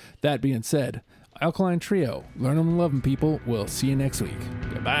 So, that being said, Alkaline Trio, learn them and love them, people. We'll see you next week.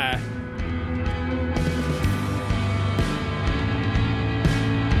 Goodbye.